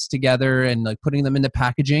baits together and like putting them into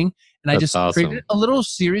packaging. And I just created a little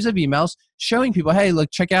series of emails showing people, hey, look,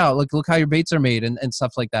 check out, like, look how your baits are made and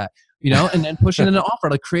stuff like that. And then pushing in an offer,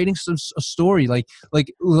 like creating a story, like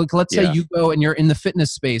let's say you go and you're in the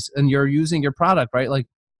fitness space and you're using your product, right? Like,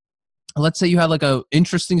 let's say you had like a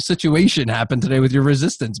interesting situation happen today with your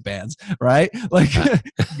resistance bands, right? Like,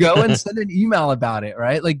 go and send an email about it,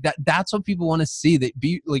 right? Like that's what people want to see.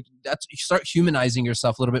 You start humanizing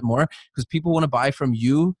yourself a little bit more, because people want to buy from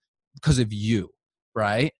you because of you,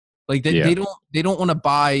 right? Like they don't want to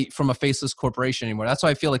buy from a faceless corporation anymore. That's why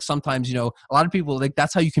I feel like sometimes, a lot of people, like,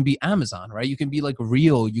 that's how you can be Amazon, right? You can be like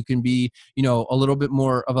real. You can be, a little bit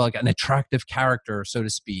more of like an attractive character, so to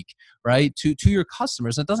speak, right? To your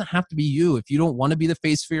customers. It doesn't have to be you. If you don't want to be the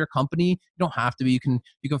face for your company, you don't have to be. You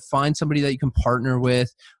can find somebody that you can partner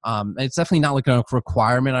with. And it's definitely not like a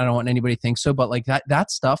requirement. I don't want anybody to think so, but like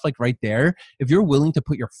that stuff, like right there, if you're willing to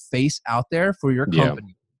put your face out there for your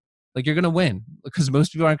company, like, you're going to win, because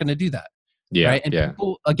most people aren't going to do that. Yeah. Right. And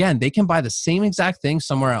people, again, they can buy the same exact thing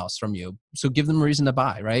somewhere else from you. So give them a reason to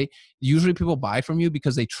buy, right? Usually people buy from you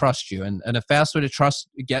because they trust you. And a fast way to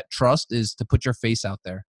get trust is to put your face out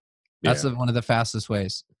there. That's one of the fastest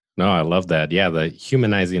ways. No, I love that. Yeah, the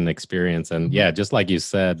humanizing experience. And just like you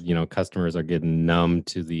said, customers are getting numb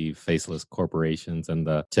to the faceless corporations and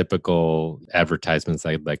the typical advertisements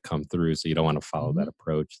that come through. So you don't want to follow that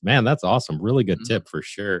approach. Man, that's awesome. Really good tip for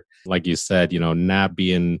sure. Like you said, not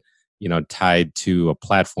being, tied to a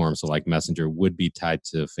platform. So like Messenger would be tied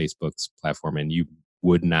to Facebook's platform, and you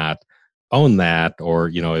would not own that. Or,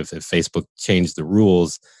 if Facebook changed the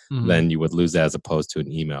rules, then you would lose that, as opposed to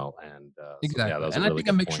an email. And exactly. So, and really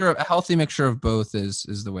I think a healthy mixture of both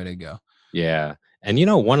is the way to go. Yeah. And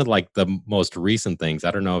one of like the most recent things, I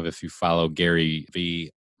don't know if you follow Gary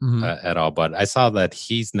V at all, but I saw that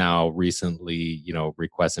he's now recently,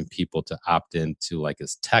 requesting people to opt into like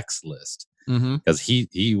his text list. Because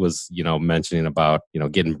he was, mentioning about,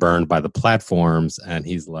 getting burned by the platforms, and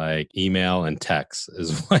he's like, email and text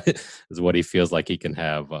is what he feels like he can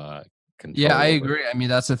have control. Yeah, I over. agree. I mean,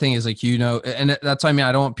 that's the thing is like, and that's, I mean,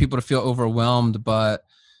 I don't want people to feel overwhelmed, but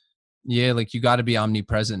like, you got to be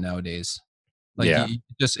omnipresent nowadays. Like,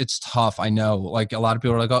 it's tough. I know, like, a lot of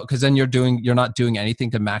people are like, oh, because then you're not doing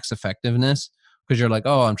anything to max effectiveness, because you're like,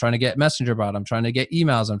 oh, I'm trying to get Messenger bot, I'm trying to get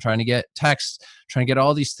emails, I'm trying to get text, trying to get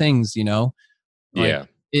all these things, Like,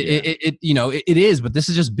 it is, but this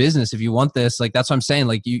is just business. If you want this, like, that's what I'm saying.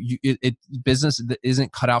 Like, business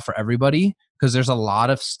isn't cut out for everybody, because there's a lot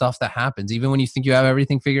of stuff that happens. Even when you think you have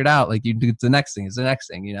everything figured out, like, you do the next thing. It's the next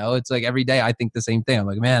thing. It's like every day I think the same thing. I'm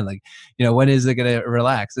like, man, like, when is it gonna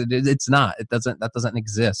relax? It's not. That doesn't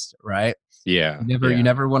exist, right? Yeah. You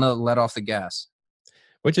never want to let off the gas.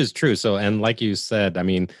 Which is true. So, and like you said, I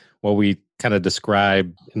mean, what we kind of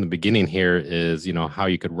described in the beginning here is, how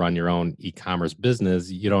you could run your own e-commerce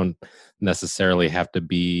business. You don't necessarily have to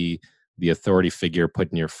be the authority figure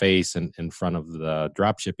putting your face in front of the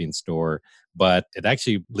dropshipping store. But it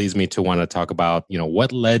actually leads me to want to talk about,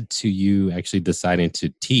 what led to you actually deciding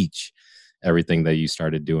to teach everything that you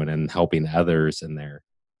started doing and helping others in there.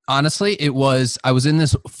 Honestly, I was in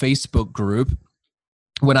this Facebook group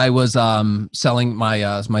when I was selling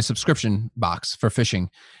my my subscription box for fishing,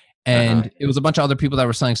 and it was a bunch of other people that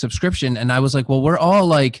were selling subscription, and I was like, well, we're all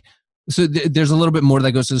like So there's a little bit more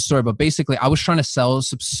that goes to the story, but basically I was trying to sell a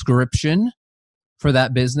subscription for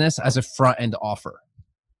that business as a front end offer.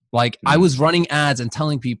 Like I was running ads and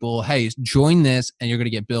telling people, hey, join this and you're going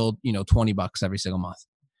to get billed, $20 every single month.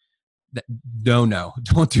 No,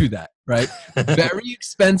 don't do that. Right. Very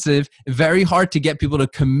expensive, very hard to get people to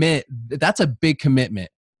commit. That's a big commitment.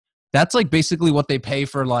 That's like basically what they pay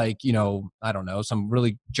for, like, I don't know, some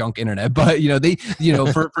really junk internet, but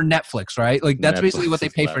for Netflix, right? Like that's basically what they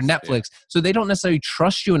pay for Netflix. Yeah. So they don't necessarily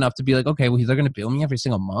trust you enough to be like, okay, well, they're going to bill me every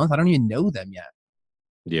single month. I don't even know them yet.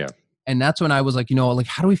 Yeah. And that's when I was like,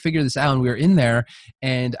 how do we figure this out? And we were in there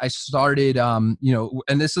and I started, and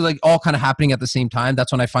this is like all kind of happening at the same time.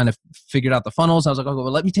 That's when I figured out the funnels. I was like, okay,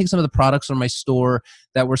 well, let me take some of the products from my store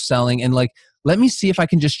that we're selling and like, let me see if I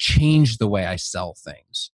can just change the way I sell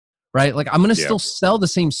things, right? Like I'm going to still sell the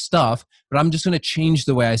same stuff, but I'm just going to change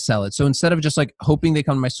the way I sell it. So instead of just like hoping they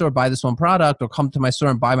come to my store, buy this one product or come to my store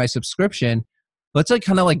and buy my subscription, let's like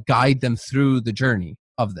kind of like guide them through the journey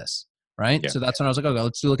of this. Right. Yeah. So that's when I was like, okay,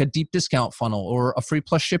 let's do like a deep discount funnel or a free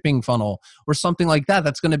plus shipping funnel or something like that.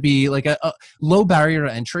 That's going to be like a low barrier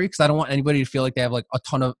to entry, because I don't want anybody to feel like they have like a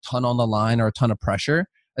ton on the line or a ton of pressure,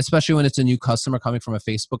 especially when it's a new customer coming from a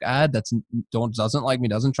Facebook ad that doesn't like me,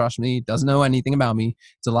 doesn't trust me, doesn't know anything about me.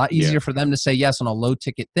 It's a lot easier for them to say yes on a low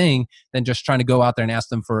ticket thing than just trying to go out there and ask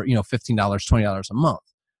them for, $15, $20 a month.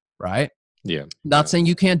 Right. Yeah. Not saying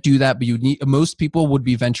you can't do that, but most people would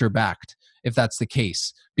be venture backed if that's the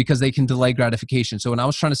case, because they can delay gratification. So when I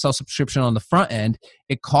was trying to sell subscription on the front end,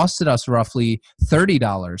 it costed us roughly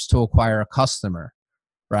 $30 to acquire a customer,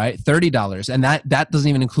 right? $30. And that doesn't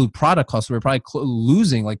even include product costs. We're probably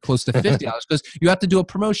losing like close to $50 because you have to do a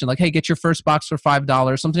promotion like, hey, get your first box for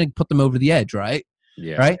 $5, something to put them over the edge, right?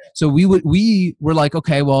 Yeah. Right. So we were like,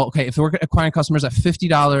 okay, if we're acquiring customers at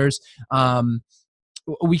 $50,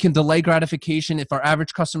 we can delay gratification. If our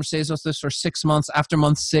average customer stays with us for 6 months, after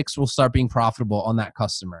month 6, we'll start being profitable on that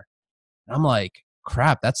customer. And I'm like,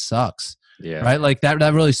 crap, that sucks. Yeah. Right. Like that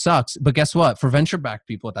really sucks. But guess what? For venture backed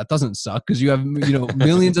people, that doesn't suck because you have,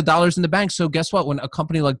 millions of dollars in the bank. So guess what? When a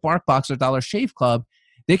company like BarkBox or Dollar Shave Club,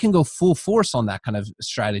 they can go full force on that kind of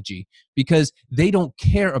strategy because they don't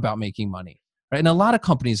care about making money. Right. And a lot of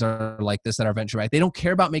companies are like this that are venture backed. They don't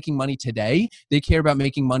care about making money today. They care about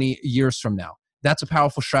making money years from now. That's a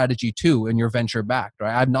powerful strategy too, and you're venture backed,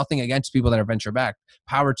 right? I have nothing against people that are venture backed.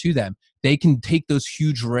 Power to them. They can take those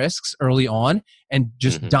huge risks early on and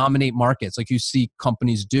just dominate markets like you see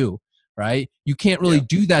companies do, right? You can't really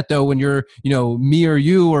do that though when you're, me or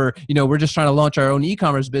you, or, we're just trying to launch our own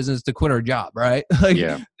e-commerce business to quit our job, right?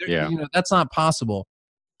 That's not possible.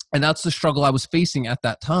 And that's the struggle I was facing at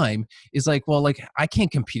that time is like, well, like I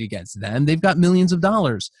can't compete against them. They've got millions of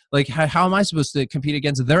dollars. Like how am I supposed to compete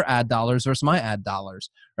against their ad dollars versus my ad dollars,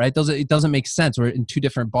 right? It doesn't make sense. We're in two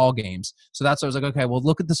different ball games. So that's why I was like, okay, well,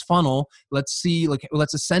 look at this funnel. Let's see,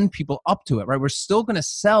 let's send people up to it, right? We're still going to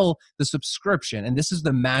sell the subscription. And this is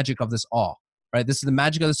the magic of this all, right? This is the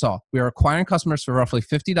magic of this all. We are acquiring customers for roughly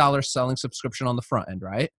 $50 selling subscription on the front end,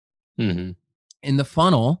 right? Mm-hmm. In the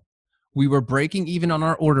funnel, we were breaking even on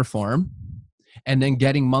our order form and then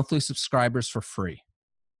getting monthly subscribers for free.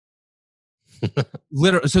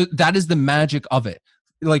 Literally. So that is the magic of it.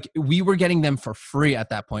 Like we were getting them for free at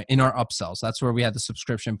that point in our upsells. That's where we had the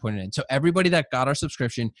subscription put in. So everybody that got our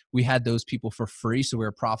subscription, we had those people for free. So we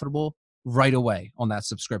were profitable right away on that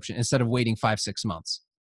subscription instead of waiting 5-6 months.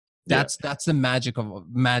 That's the magic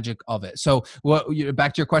of it. So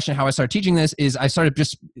back to your question, how I started teaching this is I started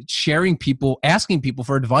just asking people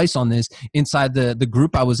for advice on this inside the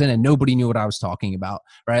group I was in, and nobody knew what I was talking about,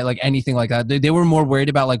 right? Like anything like that. They were more worried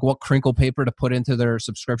about like what crinkle paper to put into their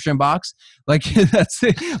subscription box. Like that's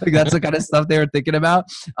it. Like that's the kind of stuff they were thinking about,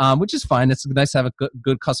 which is fine. It's nice to have a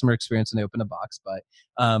good customer experience when they open a box, but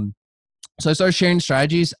so I started sharing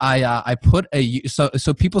strategies. I put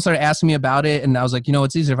so people started asking me about it, and I was like,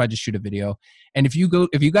 it's easier if I just shoot a video. And if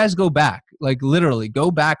you guys go back, like literally go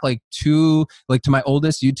back to my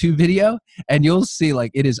oldest YouTube video, and you'll see like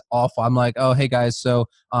it is awful. I'm like, oh hey guys, so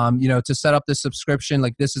to set up this subscription,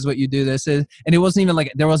 like this is what you do. This is, and it wasn't even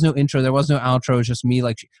like there was no intro, there was no outro. It was just me.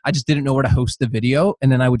 Like I just didn't know where to host the video,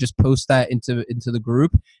 and then I would just post that into the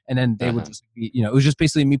group, and then they would just be, it was just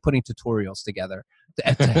basically me putting tutorials together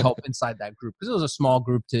to help inside that group because it was a small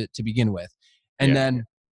group to begin with. And then,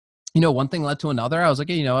 one thing led to another. I was like,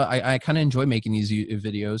 hey, I kind of enjoy making these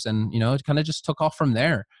videos, and, it kind of just took off from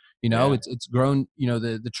there. Yeah. It's grown.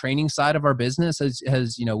 The training side of our business has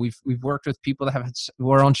we've worked with people that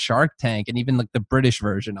were on Shark Tank, and even like the British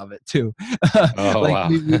version of it too. Oh, Like wow.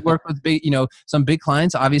 we work with big, some big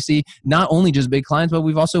clients, obviously not only just big clients, but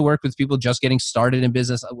we've also worked with people just getting started in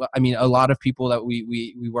business. I mean, a lot of people that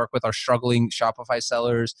we work with are struggling Shopify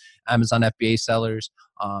sellers, Amazon FBA sellers.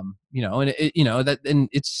 And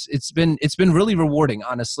it's been really rewarding,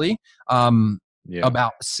 honestly. Yeah.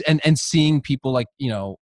 About and seeing people like,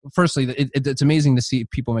 firstly, it's amazing to see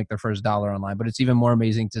people make their first dollar online, but it's even more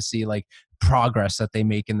amazing to see like progress that they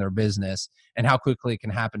make in their business and how quickly it can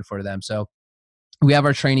happen for them. So we have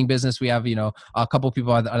our training business. We have, a couple of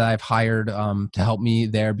people that I've hired to help me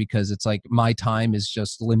there, because it's like my time is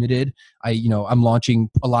just limited. I'm launching,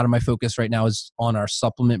 a lot of my focus right now is on our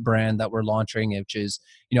supplement brand that we're launching, which is,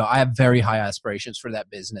 I have very high aspirations for that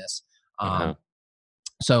business. Uh-huh.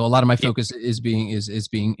 So a lot of my Yeah. focus is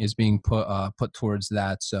being put towards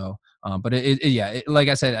that. So, but like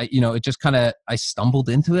I said, it just kind of, I stumbled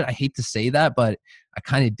into it. I hate to say that, but I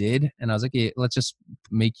kind of did. And I was like, hey, let's just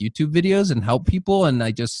make YouTube videos and help people. And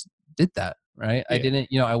I just did that. Right. I Yeah.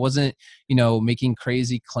 didn't, I wasn't, making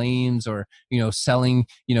crazy claims or, selling,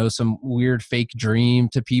 some weird fake dream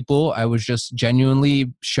to people. I was just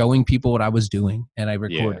genuinely showing people what I was doing, and I Yeah.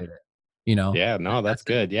 recorded it. Yeah, no, that's That's it.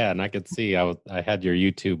 good. Yeah, and I could see I had your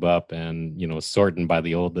YouTube up and sorting by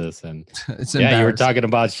the oldest, and It's yeah, you were embarrassing. talking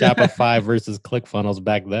about Shopify versus ClickFunnels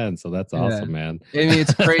back then, so that's Yeah. awesome, man. I mean,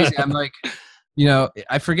 it's crazy. I'm like,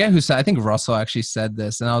 I forget who said, I think Russell actually said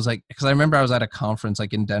this. And I was like, because I remember I was at a conference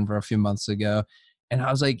like in Denver a few months ago. And I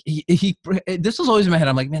was like, this was always in my head.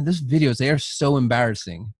 I'm like, man, these videos, they are so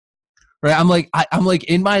embarrassing. Right. I'm like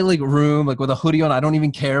in my like room, like with a hoodie on. I don't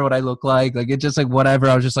even care what I look like. Like, it's just like, whatever.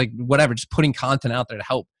 I was just like, whatever, just putting content out there to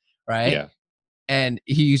help. Right. Yeah. And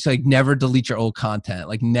he used to like, never delete your old content.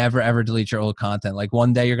 Like, never ever delete your old content. Like,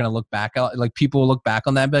 one day you're gonna look back out, like people will look back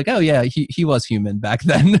on that and be like, oh yeah, he was human back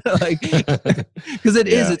then. Like, because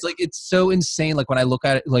Yeah. it's like, it's so insane. Like when I look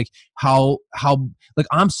at it, like how like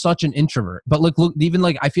I'm such an introvert, but like, look, even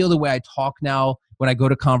like I feel the way I talk now when I go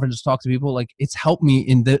to conferences, talk to people, like it's helped me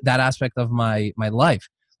in that aspect of my life.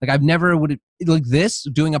 Like I've never would, like this,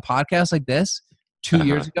 doing a podcast like this 2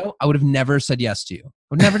 years Uh-huh. ago, I would have never said yes to you. I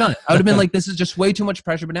would have never done it. I would have been like, this is just way too much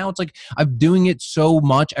pressure. But now it's like, I'm doing it so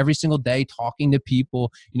much every single day, talking to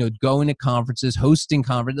people, going to conferences, hosting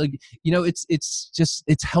conferences. Like,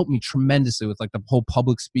 it's helped me tremendously with like the whole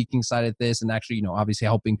public speaking side of this, and actually, obviously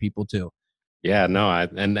helping people too. Yeah, no,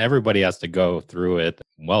 and everybody has to go through it.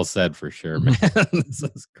 Well said for sure, man. Mhm. This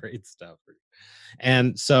is great stuff.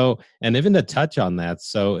 And so, and even to touch on that,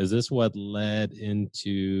 so is this what led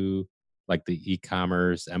into like the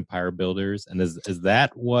e-commerce empire builders? And is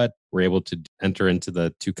that what we're able to enter into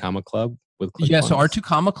the Two Comma Club with Yeah. So our ClickFunnels? Two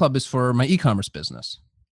Comma Club is for my e-commerce business.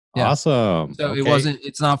 Yeah. Awesome. So Okay.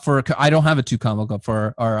 it's not for, I don't have a Two Comma Club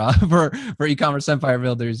for our, for e-commerce empire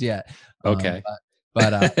builders yet. Okay.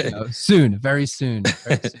 Soon, very soon,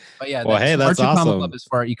 very soon. But yeah, Well, hey, so our that's Two Comma Club awesome. is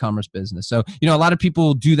for our e-commerce business. So, a lot of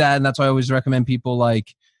people do that. And that's why I always recommend people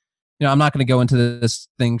like, I'm not going to go into this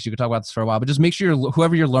things. You could talk about this for a while, but just make sure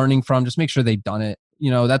whoever you're learning from, just make sure they've done it.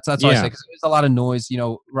 That's what I say. Yeah. Cause there's a lot of noise.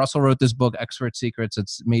 Russell wrote this book, Expert Secrets.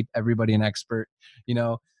 It's made everybody an expert, you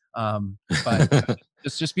know, but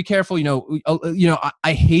just be careful.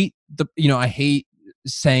 I hate I hate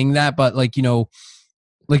saying that, but like,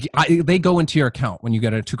 like they go into your account when you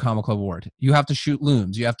get a Two Comma Club award. You have to shoot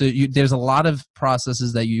looms. There's a lot of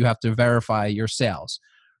processes that you have to verify your sales,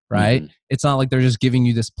 right? Hmm. It's not like they're just giving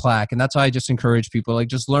you this plaque. And that's why I just encourage people, like,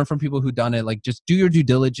 just learn from people who done it. Like, just do your due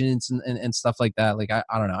diligence and stuff like that. Like, I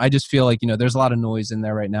don't know. I just feel like, there's a lot of noise in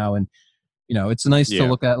there right now. And, it's nice to Yeah.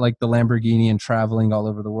 look at like the Lamborghini and traveling all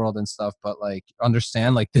over the world and stuff, but like,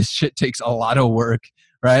 understand like this shit takes a lot of work,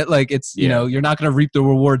 right? Like it's, Yeah. you're not going to reap the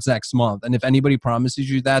rewards next month. And if anybody promises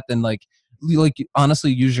you that, then like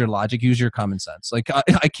honestly, use your logic, use your common sense. Like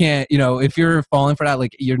I can't, if you're falling for that,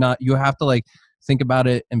 like you have to like think about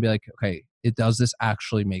it and be like, okay, does this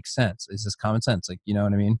actually make sense? Is this common sense? Like, you know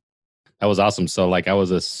what I mean? That was awesome. So like I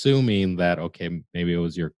was assuming that okay, maybe it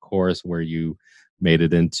was your course where you made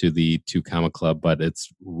it into the Two Comma Club, but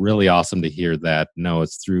it's really awesome to hear that no,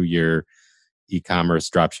 it's through your e-commerce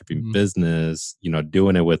dropshipping Mhm. business,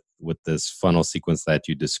 doing it with this funnel sequence that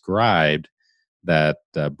you described that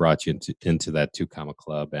brought you into that Two Comma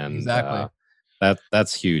Club, and Exactly.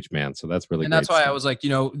 that's huge, man. So that's really And that's great why I stuff. was like,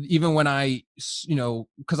 even when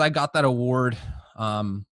because I got that award, I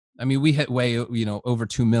mean, we hit way, over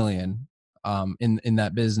 2 million, in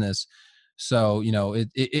that business. So,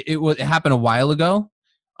 it happened a while ago.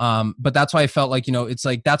 But that's why I felt like, it's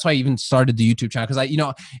like, that's why I even started the YouTube channel. Cause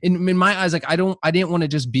in my eyes, like, I didn't want to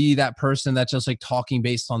just be that person that's just like talking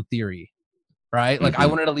based on theory, right? Like I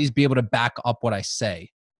wanted to at least be able to back up what I say,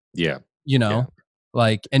 Yeah. you know,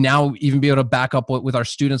 like, and now even be able to back up with our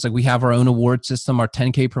students. Like we have our own award system, our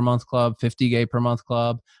 10K per month club, 50K per month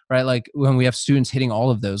club, right? Like when we have students hitting all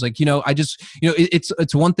of those, like, I just,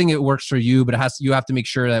 it's one thing it works for you, but you have to make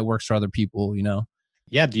sure that it works for other people,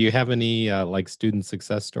 Yeah. Do you have any like student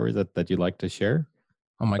success stories that you'd like to share?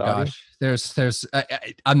 Oh my with the audience? gosh.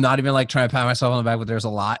 I'm not even like trying to pat myself on the back, but there's a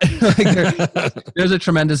lot. Like there's a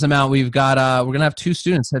tremendous amount. We've got, we're going to have 2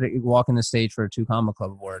 students that walk in the stage for a 2 Comma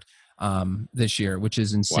Club award this year, which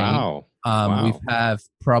is insane. Wow. Wait,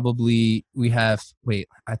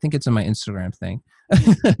 I think it's in my Instagram thing.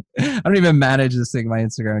 I don't even manage this thing, my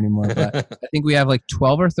Instagram anymore, but I think we have like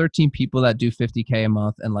 12 or 13 people that do 50K a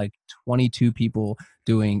month and like 22 people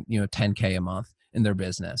doing, 10K a month in their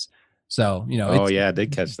business. So, I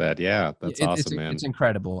did catch that. Yeah. That's awesome, man. It's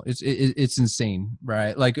incredible. It's insane.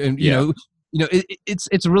 Right. Like,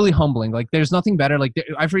 it's really humbling. Like there's nothing better. Like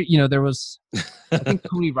there was, I think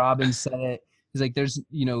Tony Robbins said it. He's like, there's,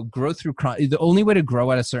 growth through, the only way to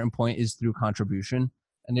grow at a certain point is through contribution.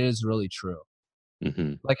 And it is really true.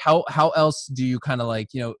 Like how else do you kind of like,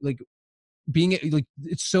 like being like,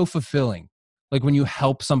 it's so fulfilling. Like when you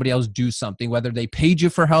help somebody else do something, whether they paid you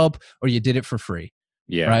for help or you did it for free.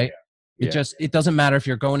 Yeah. Right. It doesn't matter if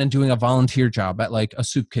you're going and doing a volunteer job at like a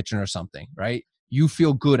soup kitchen or something, right? You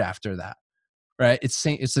feel good after that, right? It's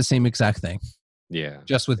the same exact thing. Yeah.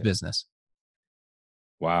 Just with business.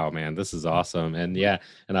 Wow, man, this is awesome. And I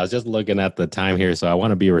was just looking at the time here, so I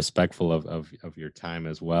want to be respectful of your time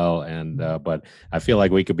as well. And but I feel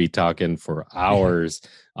like we could be talking for hours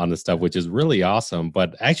on the stuff, which is really awesome.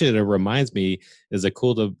 But actually, it reminds me, is it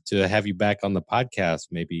cool to have you back on the podcast?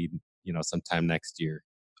 Maybe sometime next year.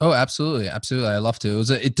 Oh, absolutely. Absolutely. I love to.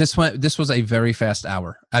 This was a very fast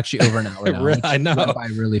hour, actually over an hour now. I know. It went by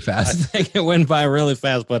really fast. I think it went by really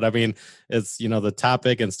fast, but I mean, it's, the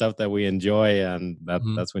topic and stuff that we enjoy. And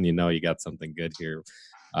that's when you got something good here,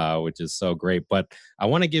 which is so great. But I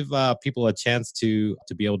want to give people a chance to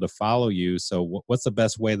be able to follow you. So what's the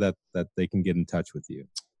best way that they can get in touch with you?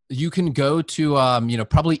 You can go to,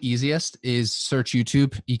 probably easiest is search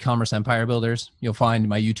YouTube, e-commerce empire builders. You'll find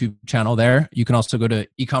my YouTube channel there. You can also go to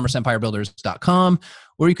ecommerceempirebuilders.com,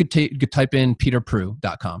 or you could type in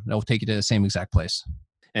peterprue.com. It'll take you to the same exact place.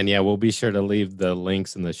 And we'll be sure to leave the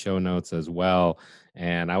links in the show notes as well.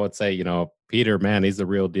 And I would say, Peter, man, he's the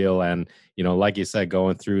real deal. And, like you said,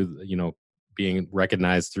 going through, being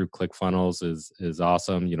recognized through ClickFunnels is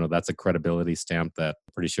awesome. That's a credibility stamp that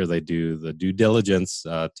I'm pretty sure they do the due diligence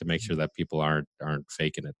to make sure that people aren't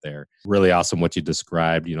faking it there. Really awesome what you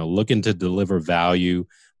described, looking to deliver value,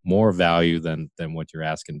 more value than what you're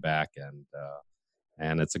asking back.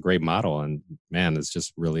 And it's a great model. And man, it's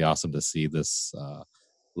just really awesome to see this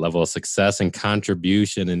level of success and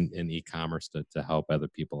contribution in e-commerce to help other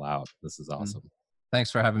people out. This is awesome. Thanks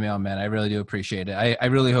for having me on, man. I really do appreciate it. I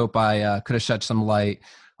really hope I could have shed some light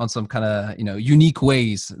on some kind of, unique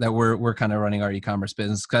ways that we're kind of running our e-commerce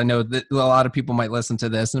business. Cause I know that a lot of people might listen to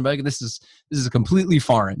this and be like, this is completely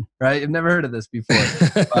foreign, right? I've never heard of this before,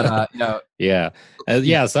 but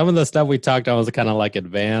some of the stuff we talked on was kind of like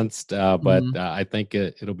advanced, but I think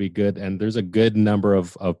it'll be good. And there's a good number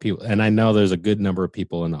of people, and I know there's a good number of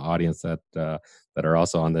people in the audience that are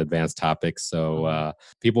also on the advanced topics. So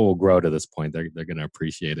people will grow to this point. They're going to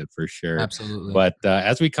appreciate it for sure. Absolutely. But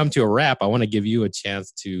as we come to a wrap, I want to give you a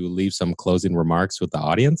chance to leave some closing remarks with the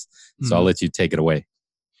audience. So I'll let you take it away.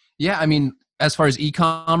 Yeah. I mean, as far as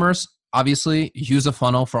e-commerce, obviously use a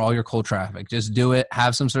funnel for all your cold traffic. Just do it.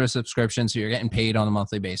 Have some sort of subscription so you're getting paid on a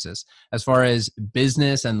monthly basis. As far as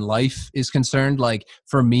business and life is concerned, like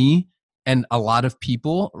for me and a lot of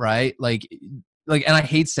people, right? Like, and I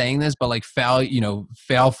hate saying this, but like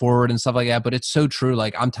fail forward and stuff like that. But it's so true.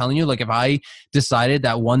 Like I'm telling you, like if I decided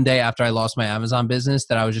that one day after I lost my Amazon business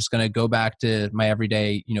that I was just going to go back to my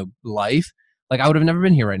everyday, life, like I would have never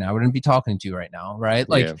been here right now. I wouldn't be talking to you right now. Right.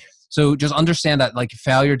 Like, So just understand that like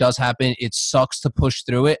failure does happen. It sucks to push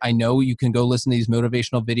through it. I know you can go listen to these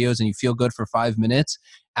motivational videos and you feel good for 5 minutes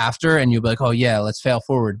after and you'll be like, oh yeah, let's fail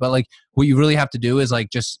forward. But like what you really have to do is like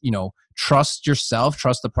just, trust yourself,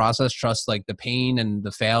 trust the process, trust like the pain and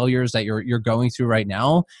the failures that you're going through right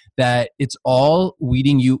now, that it's all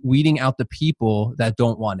weeding out the people that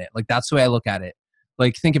don't want it. Like that's the way I look at it.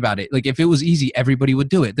 Like think about it. Like if it was easy, everybody would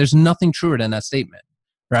do it. There's nothing truer than that statement,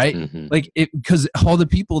 right? Like because all the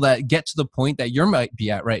people that get to the point that you might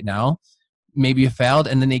be at right now, maybe you failed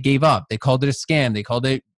and then they gave up. They called it a scam. They called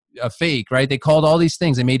it fake, right? They called all these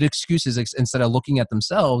things. They made excuses instead of looking at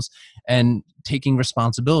themselves and taking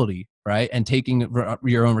responsibility, right? And taking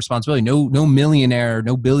your own responsibility. No millionaire,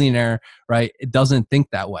 no billionaire, right? It doesn't think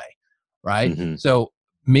that way, right? Mm-hmm. So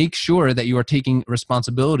make sure that you are taking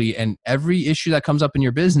responsibility, and every issue that comes up in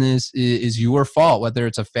your business is your fault, whether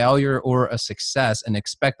it's a failure or a success, and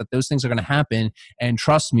expect that those things are going to happen. And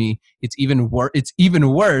trust me, it's even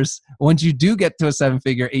worse once you do get to a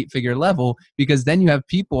 7-figure, 8-figure level, because then you have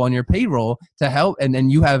people on your payroll to help, and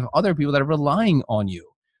then you have other people that are relying on you,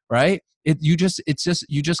 right? You just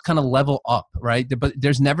kind of level up, right? But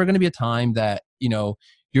there's never going to be a time that,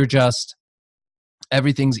 you're just,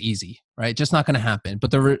 everything's easy, right? Just not going to happen.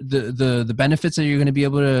 But the benefits that you're going to be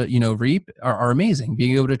able to, reap are amazing.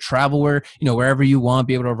 Being able to travel wherever you want,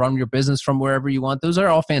 be able to run your business from wherever you want. Those are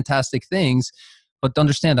all fantastic things. But to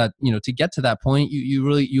understand that, to get to that point,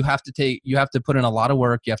 you have to put in a lot of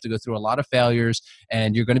work. You have to go through a lot of failures,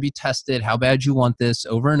 and you're going to be tested how bad you want this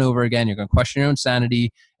over and over again. You're going to question your own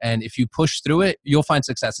sanity. And if you push through it, you'll find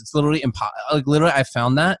success. It's literally I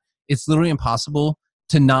found that it's literally impossible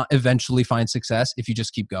to not eventually find success if you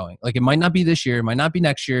just keep going. Like, it might not be this year, it might not be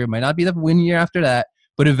next year, it might not be the win year after that,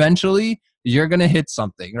 but eventually you're going to hit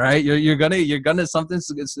something, right? You're going to something,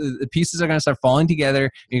 the pieces are going to start falling together.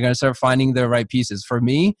 And you're going to start finding the right pieces. For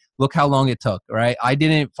me, look how long it took, right? I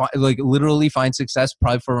didn't literally find success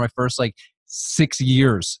probably for my first 6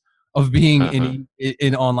 years of being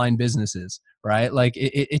in online businesses, right? Like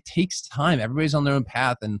it takes time. Everybody's on their own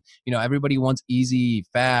path, and everybody wants easy,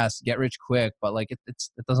 fast, get rich quick, but it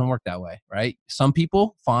doesn't work that way, right? Some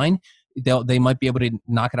people, fine, they might be able to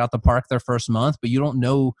knock it out the park their first month, but you don't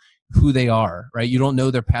know who they are, right? You don't know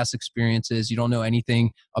their past experiences. You don't know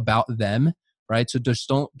anything about them, right? So just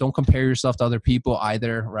don't compare yourself to other people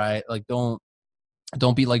either, right? Like don't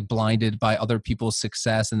be blinded by other people's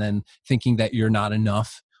success and then thinking that you're not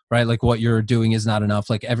enough, right? Like what you're doing is not enough.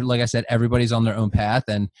 Like I said, everybody's on their own path,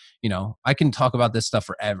 and I can talk about this stuff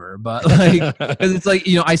forever, but because it's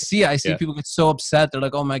I see people get so upset. They're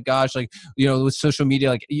like, oh my gosh, with social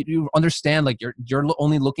media, you understand, you're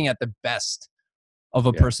only looking at the best of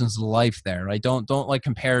a person's life there, right? Don't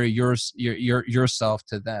compare yourself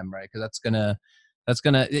to them, right? Because it's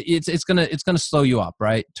gonna slow you up,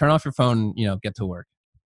 right? Turn off your phone, get to work.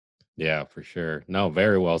 Yeah, for sure. No,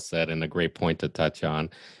 very well said, and a great point to touch on.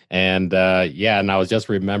 And and I was just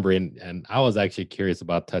remembering, and I was actually curious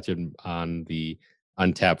about touching on the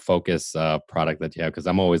Untapped Focus product that you have, because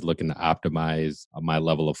I'm always looking to optimize my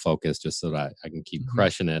level of focus just so that I can keep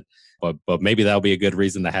crushing it. But maybe that'll be a good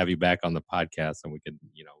reason to have you back on the podcast, and we could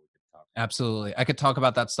talk. Absolutely, I could talk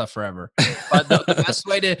about that stuff forever. But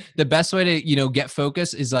the best way to get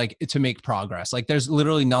focus is to make progress. There's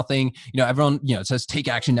literally nothing. Everyone it says take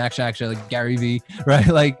action, like Gary V, right?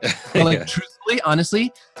 But truthfully,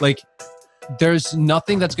 honestly, there's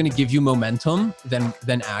nothing that's going to give you momentum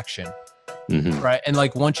than action. Right. And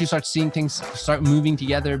once you start seeing things start moving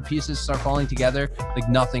together, pieces start falling together,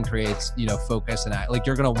 nothing creates, focus and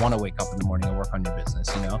you're going to want to wake up in the morning and work on your business,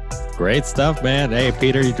 Great stuff, man. Hey,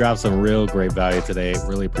 Peter, you dropped some real great value today.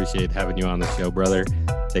 Really appreciate having you on the show, brother.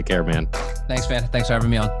 Take care, man. Thanks, man. Thanks for having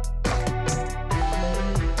me on.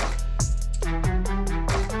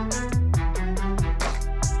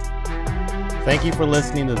 Thank you for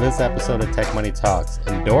listening to this episode of Tech Money Talks.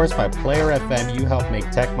 Endorsed by Player FM, you help make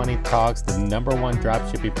Tech Money Talks the #1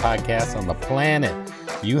 dropshipping podcast on the planet.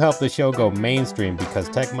 You help the show go mainstream because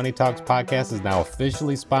Tech Money Talks podcast is now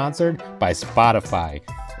officially sponsored by Spotify.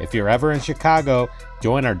 If you're ever in Chicago,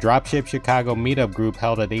 join our Dropship Chicago meetup group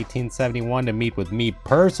held at 1871 to meet with me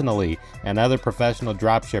personally and other professional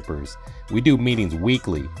dropshippers. We do meetings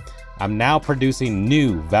weekly. I'm now producing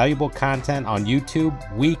new, valuable content on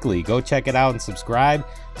YouTube weekly. Go check it out and subscribe.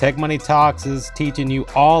 Tech Money Talks is teaching you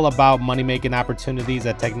all about money-making opportunities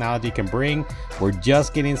that technology can bring. We're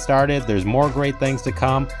just getting started. There's more great things to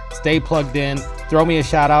come. Stay plugged in. Throw me a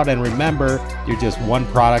shout out, and remember, you're just one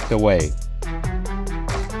product away.